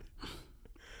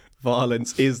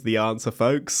 Violence is the answer,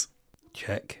 folks.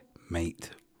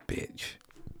 Checkmate, bitch.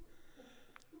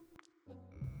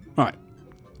 Right,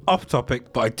 off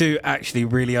topic, but I do actually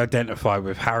really identify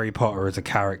with Harry Potter as a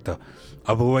character.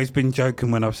 I've always been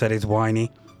joking when I've said he's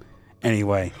whiny.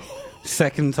 Anyway,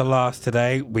 second to last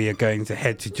today, we are going to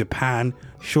head to Japan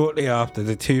shortly after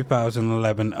the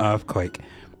 2011 earthquake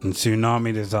and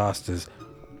tsunami disasters,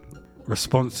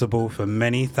 responsible for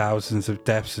many thousands of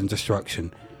deaths and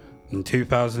destruction. In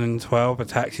 2012, a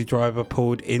taxi driver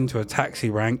pulled into a taxi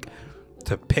rank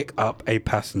to pick up a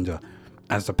passenger.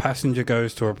 As the passenger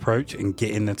goes to approach and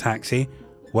get in the taxi,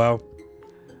 well,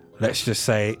 let's just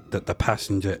say that the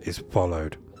passenger is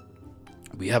followed.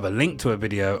 We have a link to a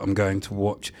video I'm going to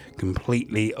watch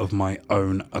completely of my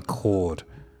own accord.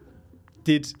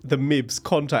 Did the Mibs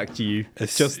contact you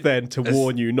just then to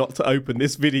warn you not to open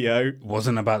this video? It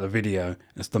wasn't about the video.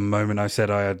 It's the moment I said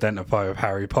I identify with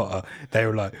Harry Potter, they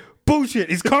were like, bullshit,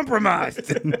 he's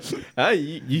compromised. Hey,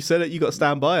 you said it, you got to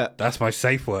stand by it. That's my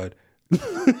safe word.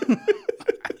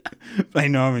 They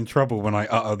know I'm in trouble when I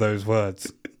utter those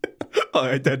words.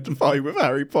 I identify with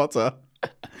Harry Potter.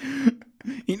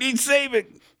 He needs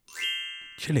saving.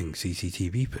 Chilling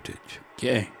CCTV footage.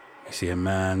 Okay. You see a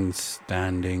man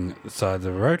standing at the side of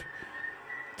the road.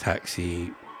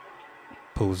 Taxi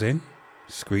pulls in,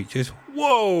 screeches.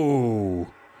 Whoa!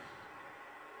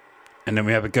 And then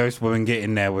we have a ghost woman get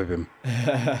in there with him.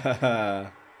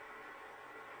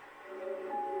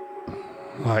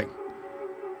 Like,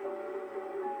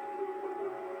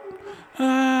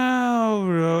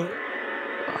 hold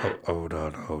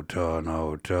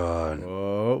on.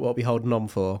 Oh, what are we holding on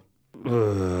for?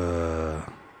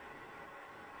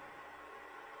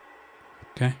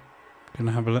 Okay,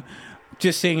 gonna have a look.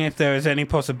 Just seeing if there is any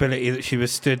possibility that she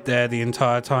was stood there the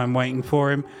entire time waiting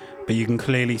for him, but you can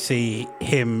clearly see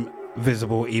him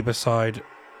visible either side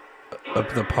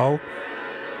of the pole.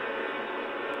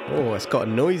 Oh, it's got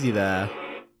noisy there.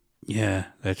 Yeah,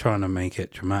 they're trying to make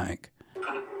it dramatic.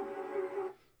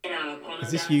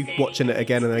 Is this you watching it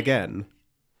again and again?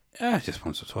 Yeah, just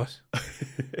once or twice.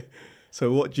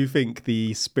 So what do you think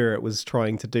the spirit was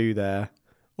trying to do there?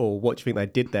 Or what do you think they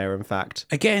did there, in fact?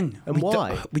 Again, and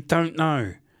why? We don't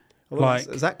know. Well, like,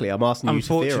 exactly, I'm asking you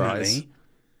to theorise.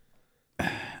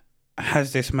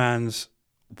 Has this man's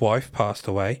wife passed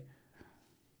away?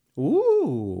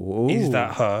 Ooh. Is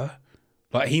that her?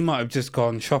 Like, he might have just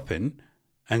gone shopping,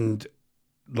 and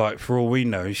like, for all we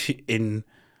know, she in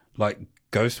like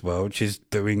Ghost World, she's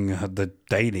doing the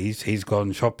dailies. He's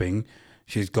gone shopping,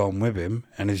 she's gone with him,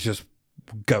 and is just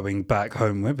going back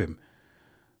home with him.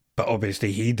 But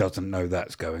obviously, he doesn't know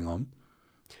that's going on.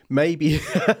 Maybe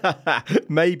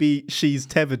she's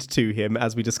tethered to him,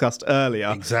 as we discussed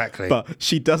earlier. Exactly. But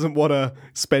she doesn't want to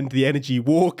spend the energy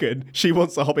walking. She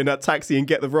wants to hop in that taxi and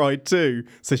get the ride too.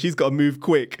 So she's got to move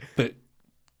quick. But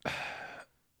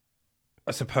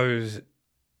I suppose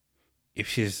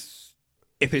if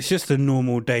it's just a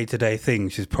normal day-to-day thing,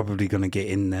 she's probably going to get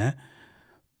in there.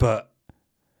 But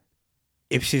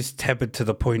if she's tethered to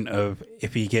the point of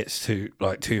if he gets too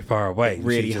far away, it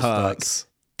really she just hurts. Like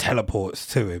teleports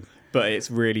to him. but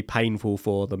it's really painful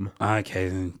for them. Okay,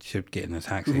 then should get in a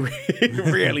taxi.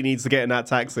 Really needs to get in that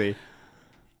taxi.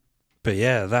 But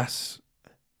yeah, that's...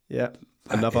 Yeah.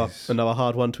 That Another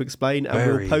hard one to explain.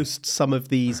 And we'll post some of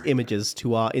these images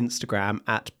to our Instagram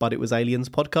at But It Was Aliens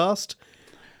Podcast.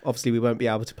 Obviously, we won't be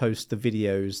able to post the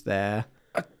videos there.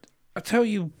 I tell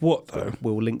you what, though.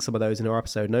 We'll link some of those in our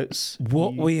episode notes.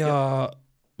 What we are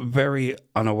very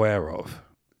unaware of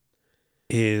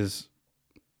is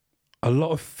a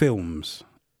lot of films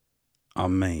are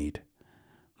made.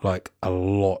 Like, a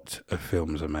lot of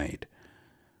films are made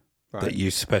that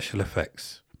use special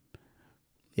effects.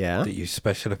 Yeah. That use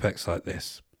special effects like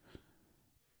this.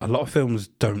 A lot of films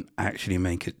don't actually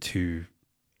make it to,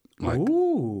 like,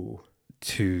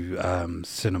 to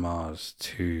cinemas,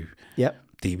 to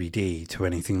DVD, to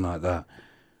anything like that.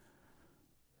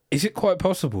 Is it quite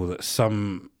possible that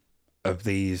some of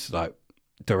these, like,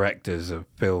 directors of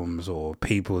films or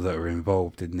people that are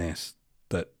involved in this,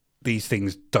 that these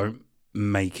things don't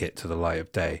make it to the light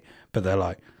of day, but they're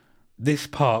like, this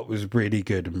part was really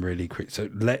good and really quick, so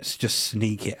let's just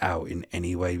sneak it out in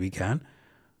any way we can?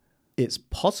 It's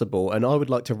possible, and I would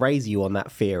like to raise you on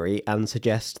that theory and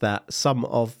suggest that some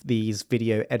of these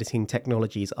video editing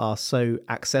technologies are so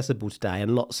accessible today,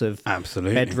 and lots of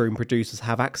bedroom producers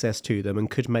have access to them and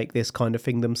could make this kind of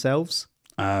thing themselves.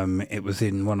 It was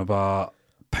in one of our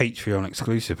Patreon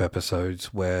exclusive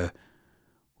episodes where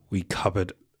we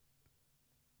covered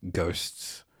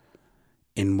ghosts.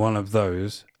 In one of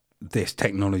those, this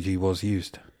technology was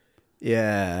used.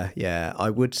 Yeah. I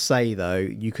would say, though,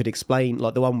 you could explain,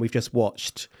 like the one we've just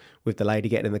watched with the lady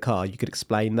getting in the car, you could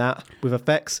explain that with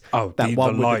effects. Oh, that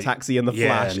one with light. the taxi and the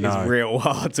flash is real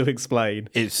hard to explain.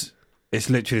 It's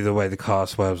literally the way the car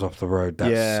swerves off the road.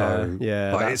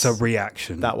 It's a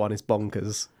reaction. That one is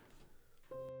bonkers.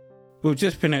 We'll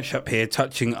just finish up here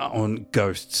touching on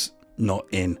ghosts not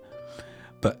in,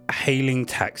 but hailing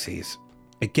taxis.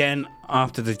 Again,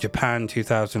 after the Japan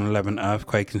 2011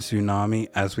 earthquake and tsunami,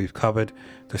 as we've covered,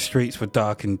 the streets were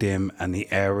dark and dim, and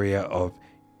the area of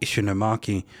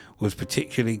Ishinomaki was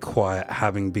particularly quiet,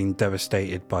 having been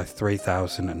devastated by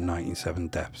 3,097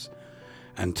 deaths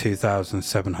and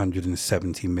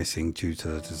 2,770 missing due to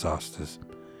the disasters.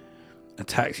 A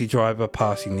taxi driver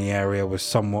passing the area was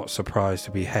somewhat surprised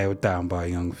to be hailed down by a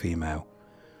young female.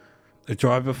 The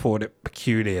driver thought it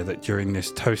peculiar that during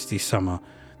this toasty summer,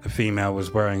 the female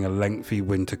was wearing a lengthy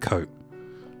winter coat.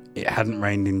 It hadn't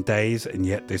rained in days, and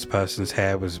yet this person's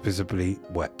hair was visibly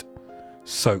wet.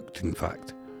 Soaked, in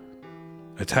fact.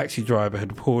 The taxi driver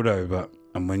had pulled over,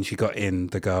 and when she got in,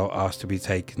 the girl asked to be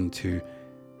taken to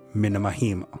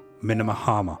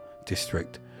Minamahama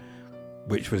district,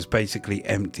 which was basically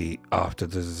empty after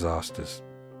the disasters.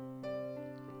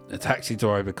 The taxi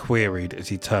driver queried as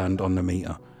he turned on the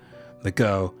meter. The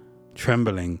girl,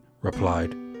 trembling,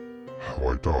 replied, "How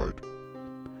I died."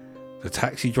 The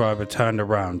taxi driver turned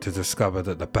around to discover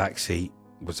that the back seat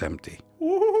was empty.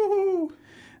 Woo-hoo-hoo.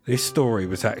 This story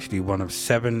was actually one of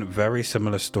 7 very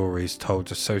similar stories told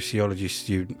to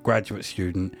sociology graduate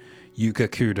student Yuka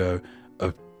Kudo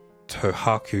of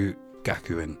Tohaku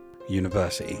Gakuen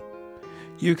University.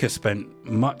 Yuka spent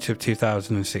much of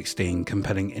 2016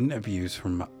 compelling interviews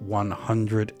from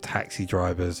 100 taxi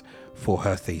drivers for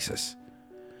her thesis.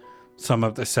 Some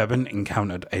of the 7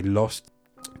 encountered a lost,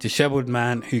 disheveled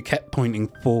man who kept pointing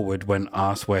forward when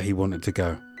asked where he wanted to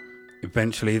go.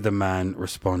 Eventually, the man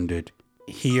responded,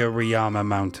 "Hirayama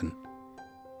Mountain."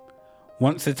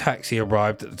 Once the taxi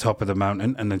arrived at the top of the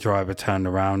mountain and the driver turned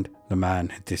around, the man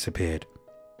had disappeared.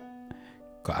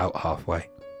 Got out halfway.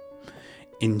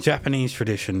 In Japanese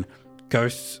tradition,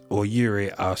 ghosts or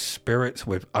Yūrei are spirits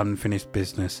with unfinished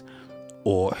business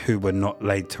or who were not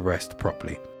laid to rest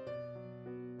properly.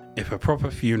 If a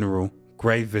proper funeral,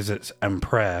 grave visits and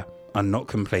prayer are not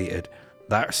completed,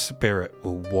 that spirit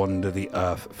will wander the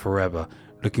earth forever,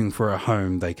 looking for a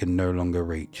home they can no longer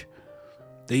reach.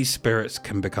 These spirits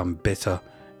can become bitter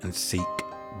and seek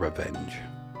revenge.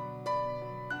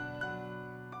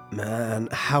 Man,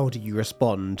 how do you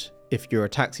respond if you're a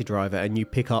taxi driver and you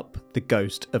pick up the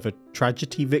ghost of a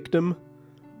tragedy victim?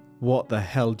 What the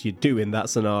hell do you do in that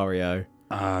scenario?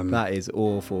 That is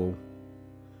awful.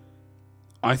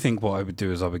 I think what I would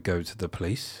do is I would go to the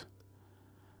police.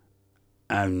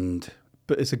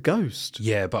 But it's a ghost.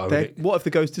 Yeah, but what if the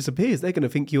ghost disappears? They're going to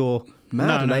think you're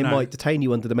mad and they might detain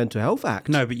you under the Mental Health Act.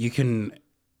 No, but you can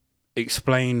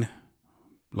explain,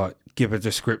 like, give a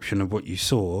description of what you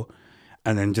saw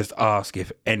and then just ask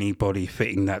if anybody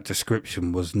fitting that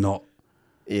description was not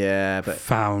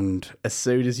found. As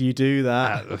soon as you do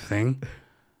that, at the thing.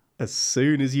 As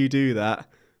soon as you do that,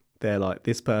 they're like,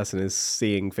 this person is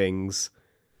seeing things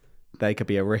they could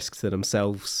be a risk to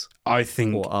themselves. I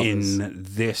think or others. in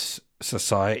this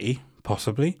society,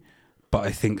 possibly, but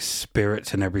I think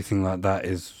spirits and everything like that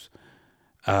is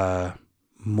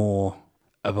more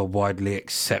of a widely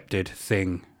accepted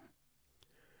thing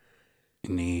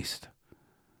in the East.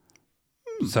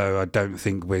 So I don't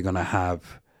think we're going to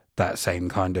have that same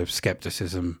kind of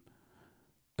skepticism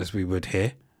as we would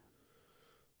here.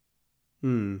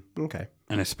 Okay.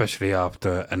 And especially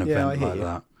after an Yeah, I event hear like you.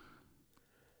 that.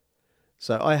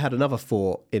 So I had another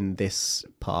thought in this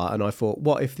part, and I thought,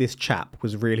 what if this chap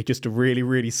was really just a really,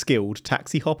 really skilled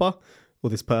taxi hopper? Or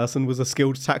this person was a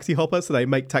skilled taxi hopper, so they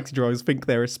make taxi drivers think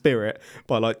they're a spirit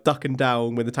by like ducking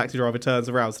down when the taxi driver turns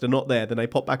around, so they're not there, then they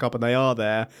pop back up and they are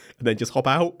there, and then just hop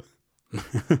out.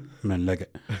 Man, leg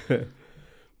it.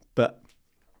 But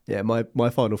yeah, my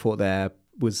final thought there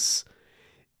was,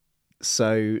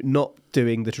 so not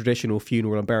doing the traditional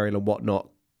funeral and burial and whatnot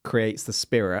creates the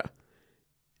spirit.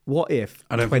 What if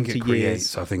I don't 20 think it years...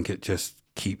 creates, I think it just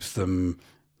keeps them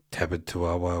tethered to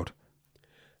our world.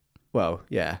 Well,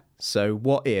 yeah. So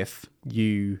what if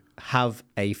you have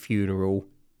a funeral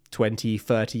 20,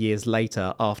 30 years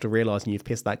later after realising you've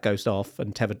pissed that ghost off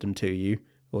and tethered them to you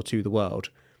or to the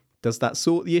world? Does that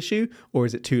sort the issue? Or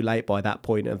is it too late by that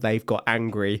point and they've got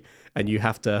angry and you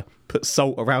have to put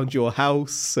salt around your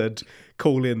house and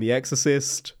call in the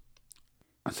exorcist?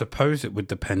 I suppose it would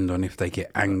depend on if they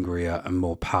get angrier and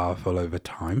more powerful over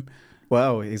time.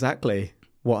 Well, exactly.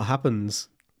 What happens?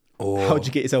 Or How'd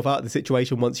you get yourself out of the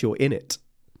situation once you're in it?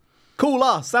 Call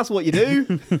us, that's what you do.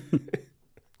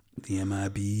 the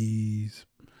MIBs.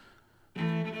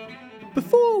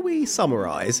 Before we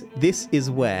summarise, this is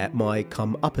where my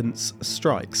comeuppance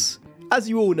strikes. As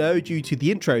you all know, due to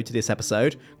the intro to this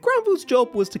episode, Granville's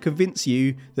job was to convince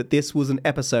you that this was an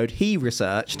episode he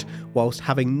researched whilst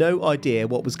having no idea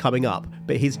what was coming up,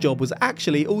 but his job was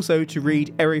actually also to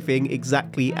read everything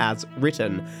exactly as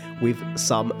written, with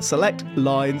some select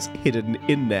lines hidden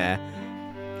in there.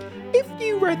 If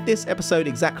you read this episode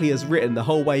exactly as written the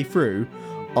whole way through,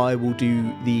 I will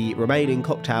do the remaining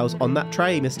cocktails on that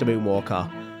tray, Mr. Moonwalker.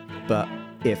 But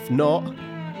if not,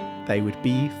 they would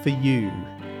be for you.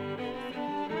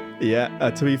 Yeah,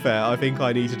 to be fair, I think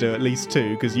I need to do at least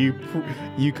 2 because you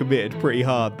committed pretty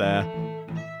hard there.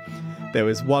 There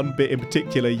was one bit in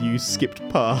particular you skipped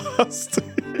past.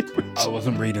 I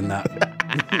wasn't reading that.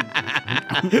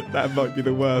 That might be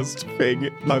the worst thing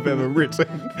I've ever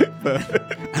written.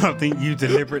 But I think you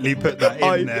deliberately put that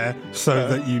in there so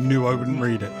that you knew I wouldn't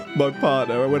read it. my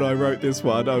partner, when I wrote this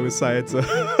one, I was saying to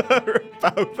her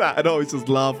about that, and I was just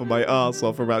laughing my arse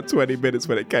off for about 20 minutes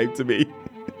when it came to me.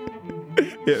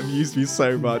 It amused me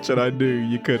so much, and I knew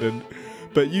you couldn't.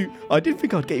 But I didn't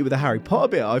think I'd get you with the Harry Potter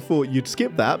bit. I thought you'd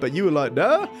skip that, but you were like,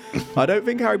 nah, I don't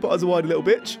think Harry Potter's a whiny little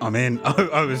bitch. I'm in.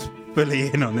 I was fully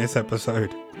in on this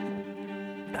episode.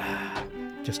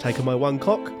 Just taking my one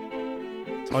cock.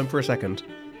 Time for a second.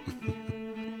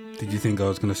 Did you think I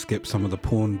was going to skip some of the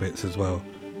porn bits as well?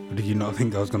 Or did you not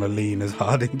think I was going to lean as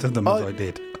hard into them as I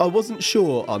did? I wasn't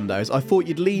sure on those. I thought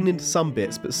you'd lean into some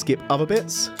bits, but skip other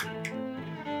bits.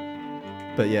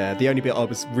 But yeah, the only bit I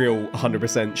was real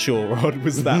 100% sure on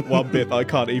was that one bit that I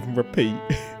can't even repeat.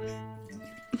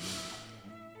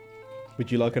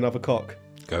 Would you like another cock?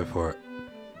 Go for it.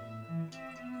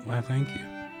 Well, thank you.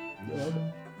 Oh,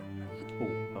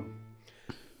 I'm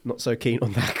not so keen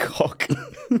on that cock.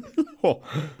 Oh,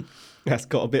 that's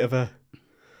got a bit of a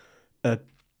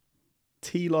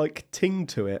tea-like ting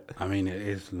to it. I mean, it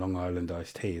is Long Island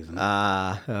iced tea, isn't it?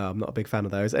 I'm not a big fan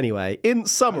of those. Anyway, in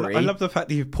summary... I love the fact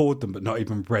that you've poured them but not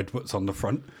even read what's on the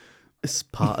front. It's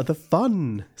part of the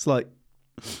fun. It's like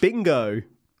bingo.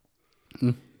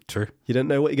 True. You don't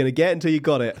know what you're going to get until you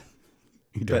got it.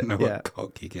 You don't know yeah. what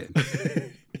cock you're getting.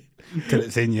 Till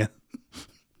it's in you.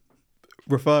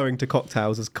 Referring to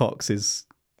cocktails as cocks is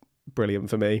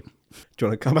brilliant for me. Do you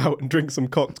want to come out and drink some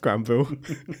cocks, Granville?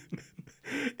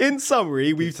 In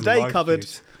summary, we've today covered...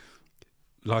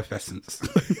 Life essence.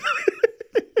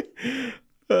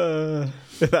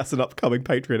 That's an upcoming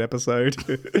Patreon episode.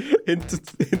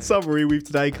 In summary, we've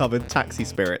today covered taxi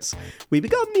spirits. We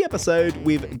begun the episode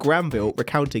with Granville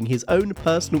recounting his own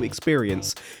personal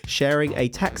experience, sharing a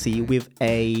taxi with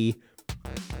a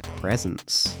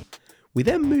presence. We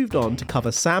then moved on to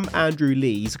cover Sam Andrew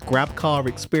Lee's grab car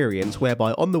experience,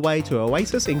 whereby on the way to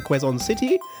Oasis in Quezon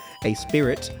City, a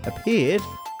spirit appeared,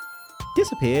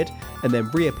 disappeared, and then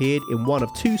reappeared in one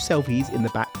of 2 selfies in the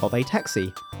back of a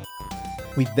taxi.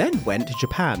 We then went to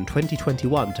Japan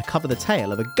 2021 to cover the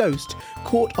tale of a ghost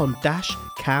caught on dash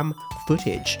cam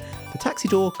footage. The taxi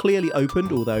door clearly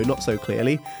opened, although not so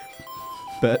clearly,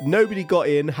 but nobody got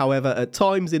in. However, at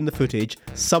times in the footage,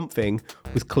 something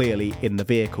was clearly in the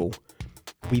vehicle.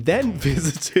 We then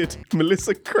visited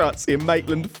Melissa Krutz in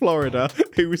Maitland, Florida,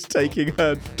 who was taking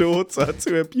her daughter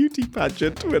to a beauty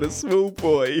pageant when a small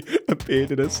boy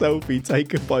appeared in a selfie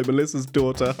taken by Melissa's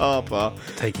daughter, Harper.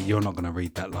 Take it you're not going to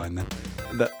read that line then.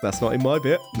 That's not in my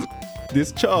bit.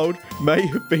 This child may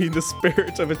have been the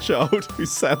spirit of a child who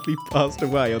sadly passed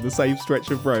away on the same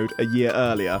stretch of road a year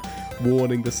earlier,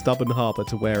 warning the stubborn Harper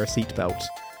to wear a seatbelt.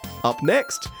 Up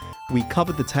next, we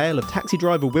covered the tale of taxi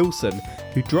driver Wilson,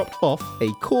 who dropped off a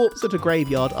corpse at a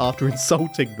graveyard after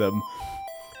insulting them.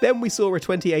 Then we saw a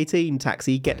 2018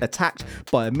 taxi get attacked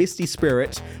by a misty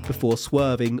spirit before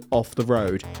swerving off the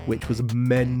road, which was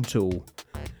mental.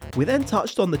 We then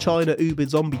touched on the China Uber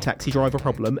zombie taxi driver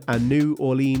problem and New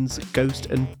Orleans ghost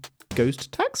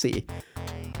taxi.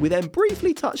 We then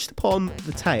briefly touched upon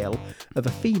the tale of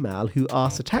a female who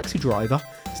asked a taxi driver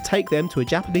to take them to a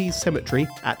Japanese cemetery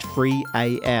at 3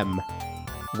 a.m.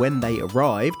 When they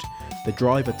arrived, the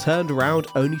driver turned around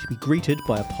only to be greeted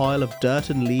by a pile of dirt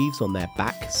and leaves on their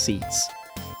back seats.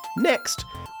 Next,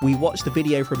 we watched the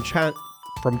video from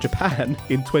Japan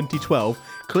in 2012,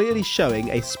 clearly showing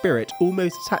a spirit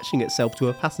almost attaching itself to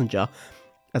a passenger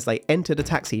as they entered a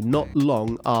taxi not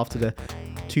long after the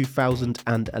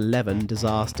 2011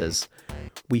 disasters.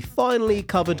 We finally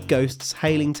covered ghosts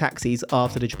hailing taxis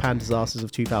after the Japan disasters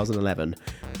of 2011.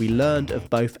 We learned of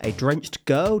both a drenched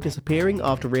girl disappearing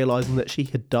after realising that she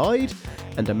had died,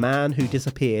 and a man who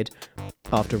disappeared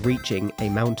after reaching a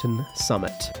mountain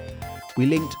summit. We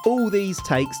linked all these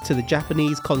takes to the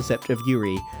Japanese concept of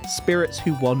Yūrei, spirits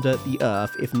who wander the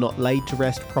earth if not laid to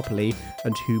rest properly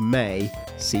and who may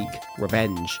seek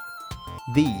revenge.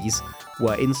 These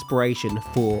were inspiration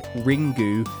for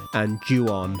Ringu and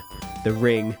Ju-on, The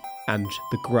Ring and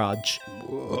The Grudge.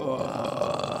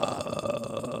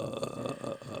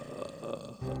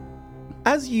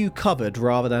 As you covered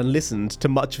rather than listened to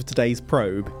much of today's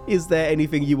probe, is there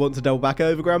anything you want to double back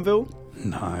over, Granville?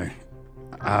 No.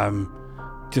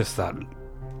 Just that,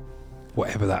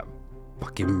 whatever that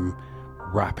fucking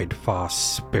rapid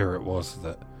fast spirit was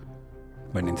that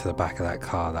went into the back of that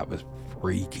car, that was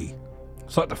freaky.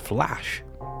 It's like the Flash.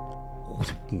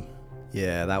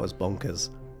 Yeah, that was bonkers.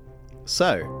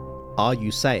 So, are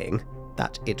you saying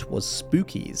that it was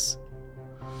spookies?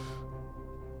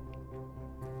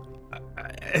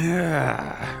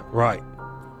 Right.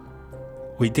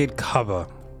 We did cover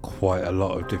quite a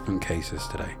lot of different cases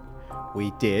today.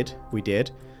 We did.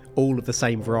 All of the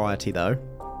same variety, though.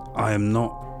 I am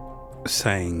not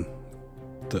saying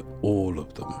that all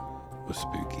of them were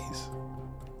spookies.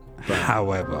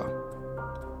 However,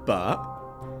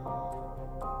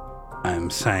 I am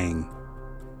saying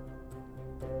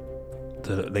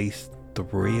that at least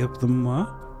 3 of them were.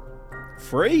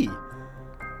 3?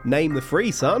 Name the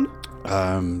 3, son.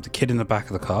 The kid in the back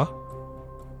of the car.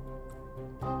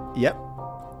 Yep.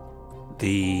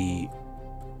 The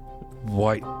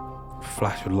white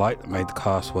flash of light that made the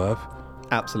car swerve.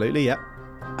 Absolutely, yep.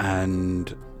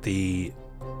 And the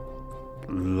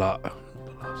last one.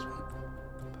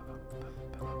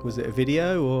 Was it a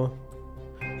video or?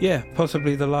 Yeah,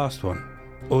 possibly the last one.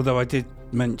 Although I did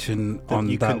mention on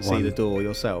you that one. You couldn't see the door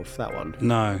yourself, that one?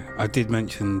 No, I did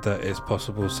mention that it's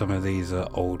possible some of these are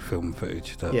old film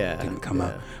footage that didn't come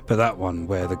out. But that one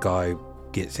where the guy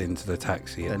gets into the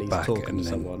taxi at the back and then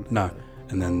someone.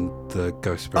 And then the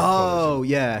ghost spirit follows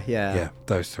him. Yeah. Yeah,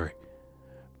 those 3.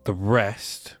 The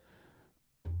rest,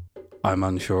 I'm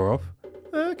unsure of.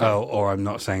 Okay. Oh, or I'm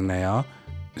not saying they are.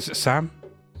 Is it Sam?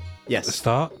 Yes. At the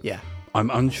start? Yeah. I'm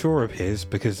unsure of his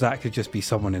because that could just be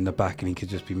someone in the back and he could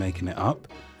just be making it up.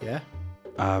 Yeah.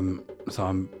 So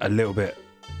I'm a little bit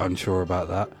unsure about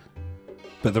that.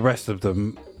 But the rest of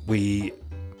them, we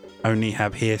only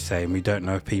have hearsay and we don't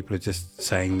know if people are just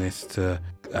saying this to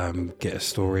get a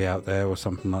story out there or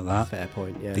something like that. Fair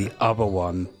point, yeah. The other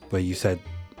one where you said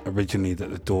originally that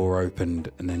the door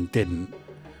opened and then didn't,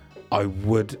 I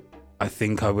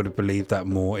think I would have believed that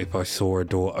more if I saw a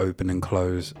door open and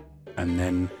close and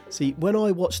then... See, when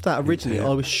I watched that originally,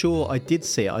 I was sure I did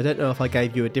see it. I don't know if I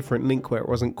gave you a different link where it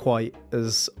wasn't quite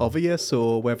as obvious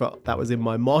or whether that was in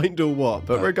my mind or what.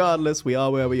 But regardless, we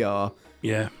are where we are.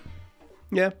 Yeah.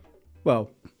 Yeah. Well,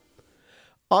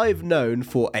 I've known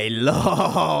for a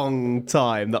long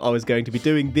time that I was going to be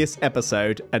doing this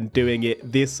episode and doing it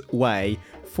this way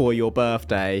for your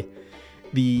birthday.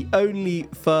 The only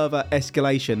further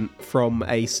escalation from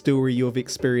a story you've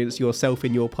experienced yourself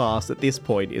in your past at this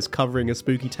point is covering a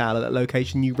spooky tale at a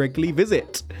location you regularly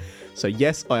visit. So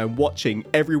yes, I am watching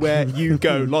everywhere you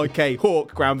go like a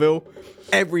hawk, Granville.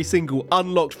 Every single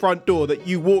unlocked front door that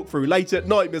you walk through late at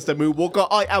night, Mr. Moonwalker,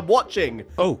 I am watching.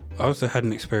 Oh, I also had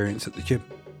an experience at the gym.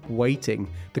 waiting.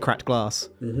 The cracked glass.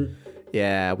 Mm-hmm.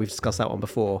 Yeah, we've discussed that one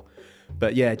before.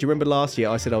 But yeah, do you remember last year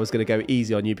I said I was going to go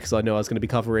easy on you because I know I was going to be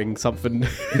covering something.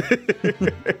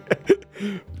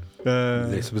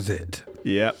 This was it.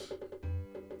 Yep.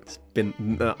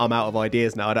 I'm out of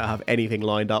ideas now. I don't have anything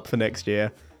lined up for next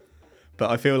year. But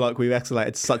I feel like we've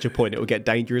escalated to such a point it will get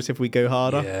dangerous if we go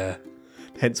harder. Yeah.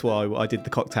 Hence why I did the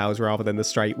cocktails rather than the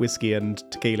straight whiskey and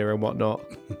tequila and whatnot.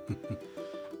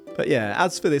 But yeah,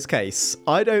 as for this case,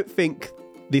 I don't think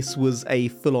this was a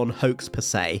full-on hoax per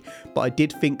se, but I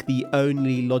did think the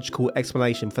only logical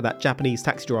explanation for that Japanese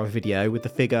taxi driver video with the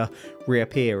figure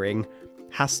reappearing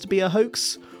has to be a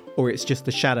hoax, or it's just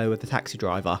the shadow of the taxi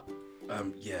driver.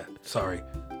 Yeah, sorry.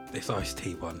 This iced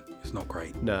tea one is not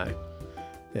great. No.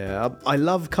 Yeah, I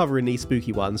love covering these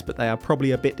spooky ones, but they are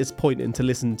probably a bit disappointing to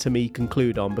listen to me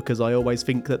conclude on because I always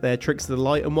think that they're tricks of the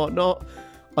light and whatnot.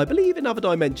 I believe in other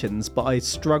dimensions, but I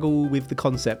struggle with the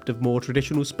concept of more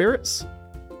traditional spirits.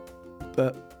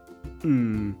 But,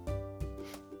 I'm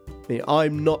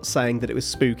not saying that it was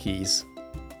spookies.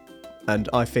 And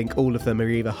I think all of them are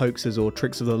either hoaxes or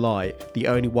tricks of the light. The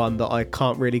only one that I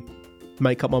can't really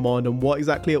make up my mind on what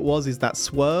exactly it was is that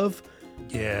swerve.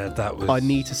 Yeah, that was... I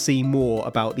need to see more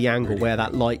about the angle where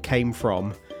that light came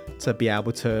from to be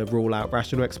able to rule out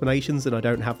rational explanations, and I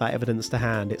don't have that evidence to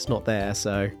hand. It's not there,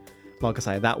 so like I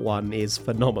say, that one is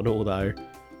phenomenal though.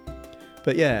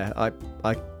 But yeah,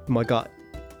 my gut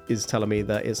is telling me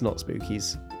that it's not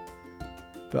spookies.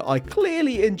 But I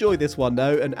clearly enjoy this one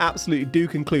though, and absolutely do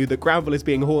conclude that Granville is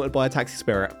being haunted by a taxi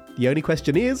spirit. The only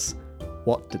question is,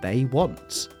 what do they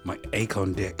want? My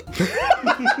Akon dick.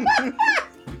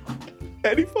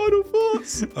 Any final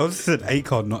thoughts? I was said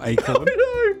Akon, not Acorn. I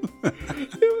know.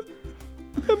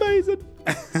 Amazing.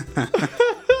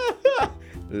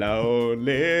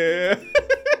 Lonely.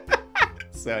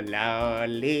 So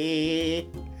lonely.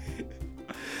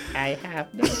 I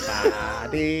have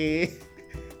nobody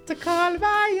to call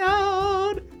my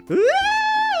own.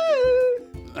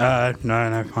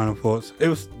 No final thoughts.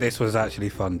 This was actually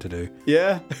fun to do.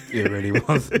 Yeah. It really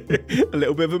was. A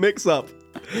little bit of a mix-up.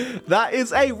 That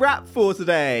is a wrap for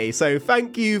today. So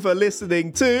thank you for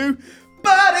listening to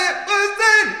But It Was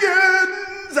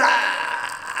Aliens.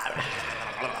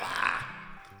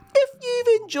 If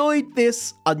you've enjoyed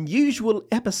this unusual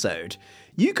episode,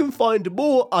 you can find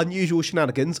more unusual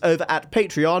shenanigans over at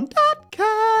patreon.com,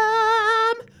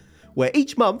 where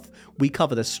each month we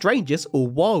cover the strangest or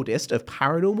wildest of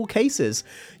paranormal cases.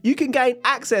 You can gain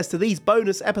access to these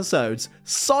bonus episodes,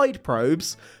 side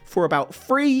probes, for about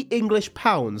 £3 English.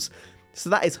 So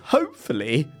that is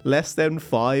hopefully less than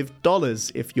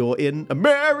 $5 if you're in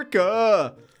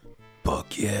America.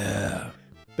 Fuck yeah.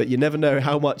 But you never know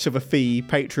how much of a fee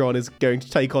Patreon is going to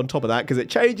take on top of that, because it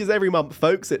changes every month,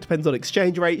 folks. It depends on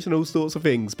exchange rates and all sorts of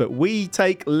things. But we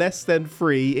take less than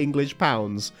 £3 English.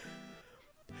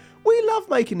 We love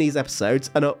making these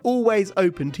episodes and are always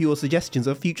open to your suggestions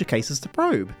of future cases to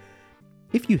probe.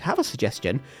 If you have a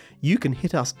suggestion, you can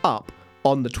hit us up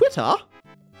on the Twitter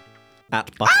at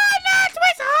But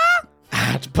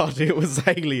It Was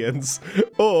Aliens,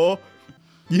 or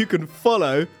you can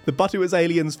follow the But It Was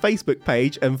Aliens Facebook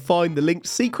page and find the linked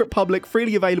secret public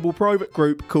freely available private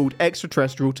group called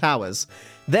Extraterrestrial Towers.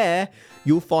 There,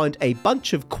 you'll find a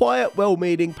bunch of quiet,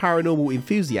 well-meaning paranormal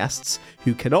enthusiasts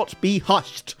who cannot be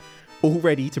hushed, all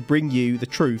ready to bring you the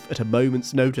truth at a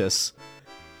moment's notice.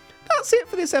 That's it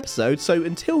for this episode, so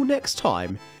until next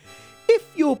time, if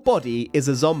your body is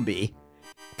a zombie,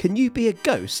 can you be a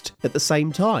ghost at the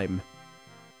same time?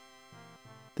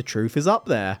 The truth is up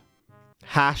there.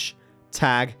 #PRO